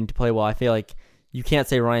continuing to play well, I feel like you can't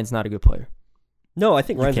say Ryan's not a good player. No, I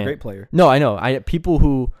think Ryan's a great player. No, I know.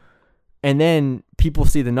 And then people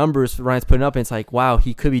see the numbers Ryan's putting up, and it's like, wow,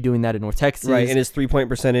 he could be doing that in North Texas. Right, and his 3-point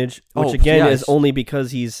percentage, which is only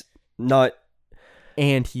because he's not.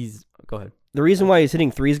 And go ahead. The reason why he's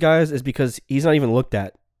hitting threes, guys, is because he's not even looked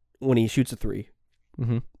at when he shoots a three.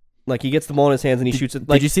 Mm-hmm. Like, he gets the ball in his hands and he shoots it.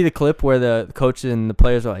 Like, did you see the clip where the coach and the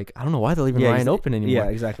players are like, I don't know why they're leaving Ryan open anymore. Yeah,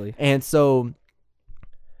 exactly. And so,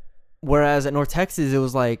 whereas at North Texas, it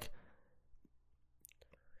was like,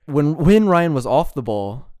 when Ryan was off the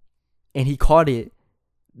ball and he caught it,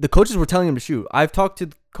 the coaches were telling him to shoot. I've talked to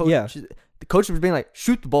the coach. Yeah. The coach was being like,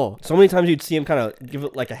 shoot the ball. So many times you'd see him kind of give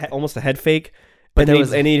it like almost a head fake. But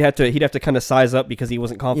he'd have to kind of size up because he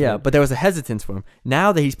wasn't confident. Yeah, but there was a hesitance for him.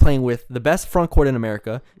 Now that he's playing with the best front court in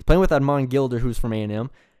America, he's playing with Admon Gilder, who's from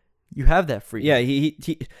A&M. You have that freedom. Yeah, he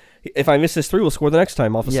if I miss this three, we'll score the next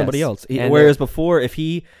time off of somebody else. Whereas before, if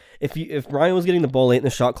Ryan was getting the ball late in the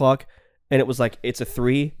shot clock, and it was like it's a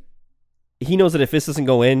three, he knows that if this doesn't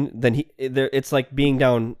go in, then it's like being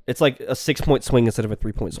down. It's like a 6-point swing instead of a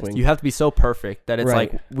 3-point swing. You have to be so perfect that it's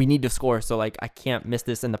like we need to score. So like I can't miss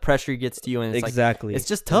this, and the pressure gets to you, and it's exactly. It's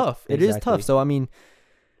just tough. It is tough. So I mean,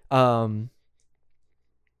 I'm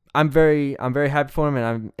very happy for him, and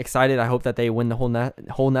I'm excited. I hope that they win the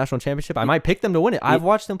whole national championship. I might pick them to win it. I've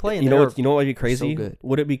watched them play. And you know what would be crazy? So good.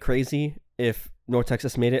 Would it be crazy if North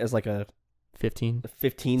Texas made it as like a 15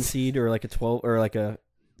 seed or like a 12 or like a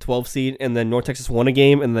 12 seed, and then North Texas won a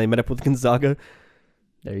game, and they met up with Gonzaga?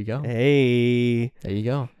 There you go. Hey, there you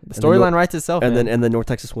go. The storyline writes itself. And then North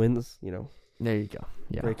Texas wins. You know. There you go.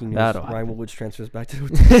 Yeah. Breaking news: Ryan Woolridge transfers back to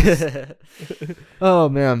North Texas. Oh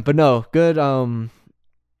man, but no, good.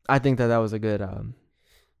 I think that was a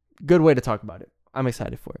good way to talk about it. I'm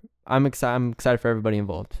excited for it. I'm excited for everybody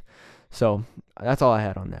involved. So that's all I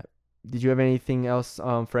had on that. Did you have anything else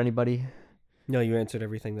for anybody? No, you answered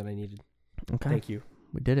everything that I needed. Okay. Thank you.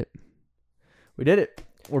 We did it.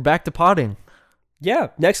 We're back to potting. Yeah,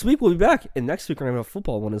 next week we'll be back. And next week we're going to have a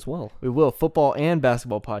football one as well. We will. Football and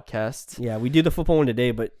basketball podcasts. Yeah, we did the football one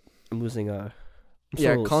today, but I'm losing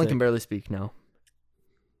Colin can barely speak now.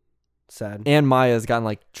 sad. And Maya's gotten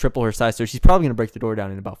like triple her size, so she's probably gonna break the door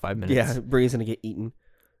down in about 5 minutes. Yeah, Bray's gonna get eaten.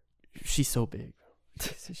 She's so big.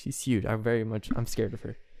 She's huge. I'm scared of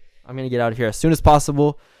her. I'm gonna get out of here as soon as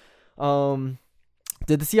possible.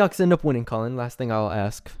 Did the Seahawks end up winning, Colin? Last thing I'll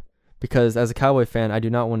ask, because as a Cowboy fan, I do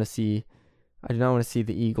not want to see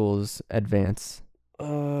the Eagles advance.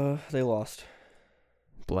 They lost.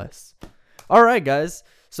 Bless. All right, guys.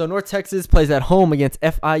 So North Texas plays at home against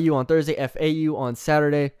FIU on Thursday, FAU on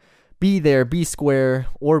Saturday. Be there, be square,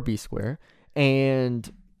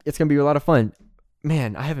 and it's gonna be a lot of fun.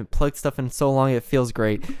 Man, I haven't plugged stuff in so long. It feels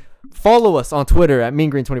great. Follow us on Twitter at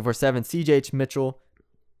MeanGreen247, CJH Mitchell,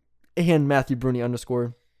 and Matthew Bruni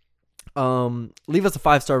 _ leave us a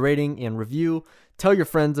 5-star rating and review. Tell your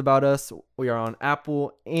friends about us. We are on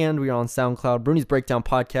Apple and we are on SoundCloud. Bruni's Breakdown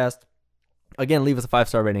Podcast. Again, leave us a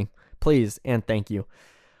 5-star rating, please, and thank you.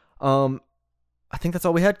 I think that's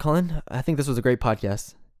all we had, Colin. I think this was a great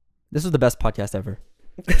podcast. This was the best podcast ever.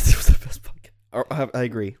 This was the best podcast. I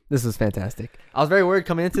agree. This was fantastic. I was very worried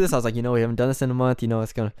coming into this. I was like, we haven't done this in a month.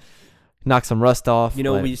 It's going to knock some rust off.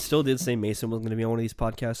 We still did say Mason was going to be on one of these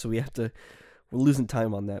podcasts, so we're losing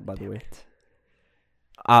time on that, by the way.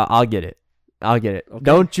 I'll get it. Okay.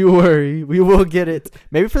 Don't you worry. We will get it.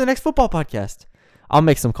 Maybe for the next football podcast. I'll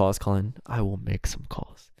make some calls, Colin. I will make some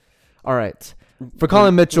calls. All right. For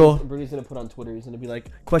Colin Mitchell. Bruni's going to put on Twitter. He's going to be like,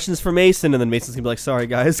 questions for Mason. And then Mason's going to be like, sorry,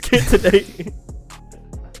 guys. Can't today.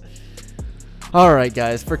 All right,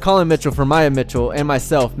 guys. For Colin Mitchell, for Maya Mitchell, and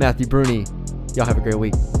myself, Matthew Bruni, y'all have a great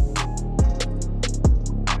week.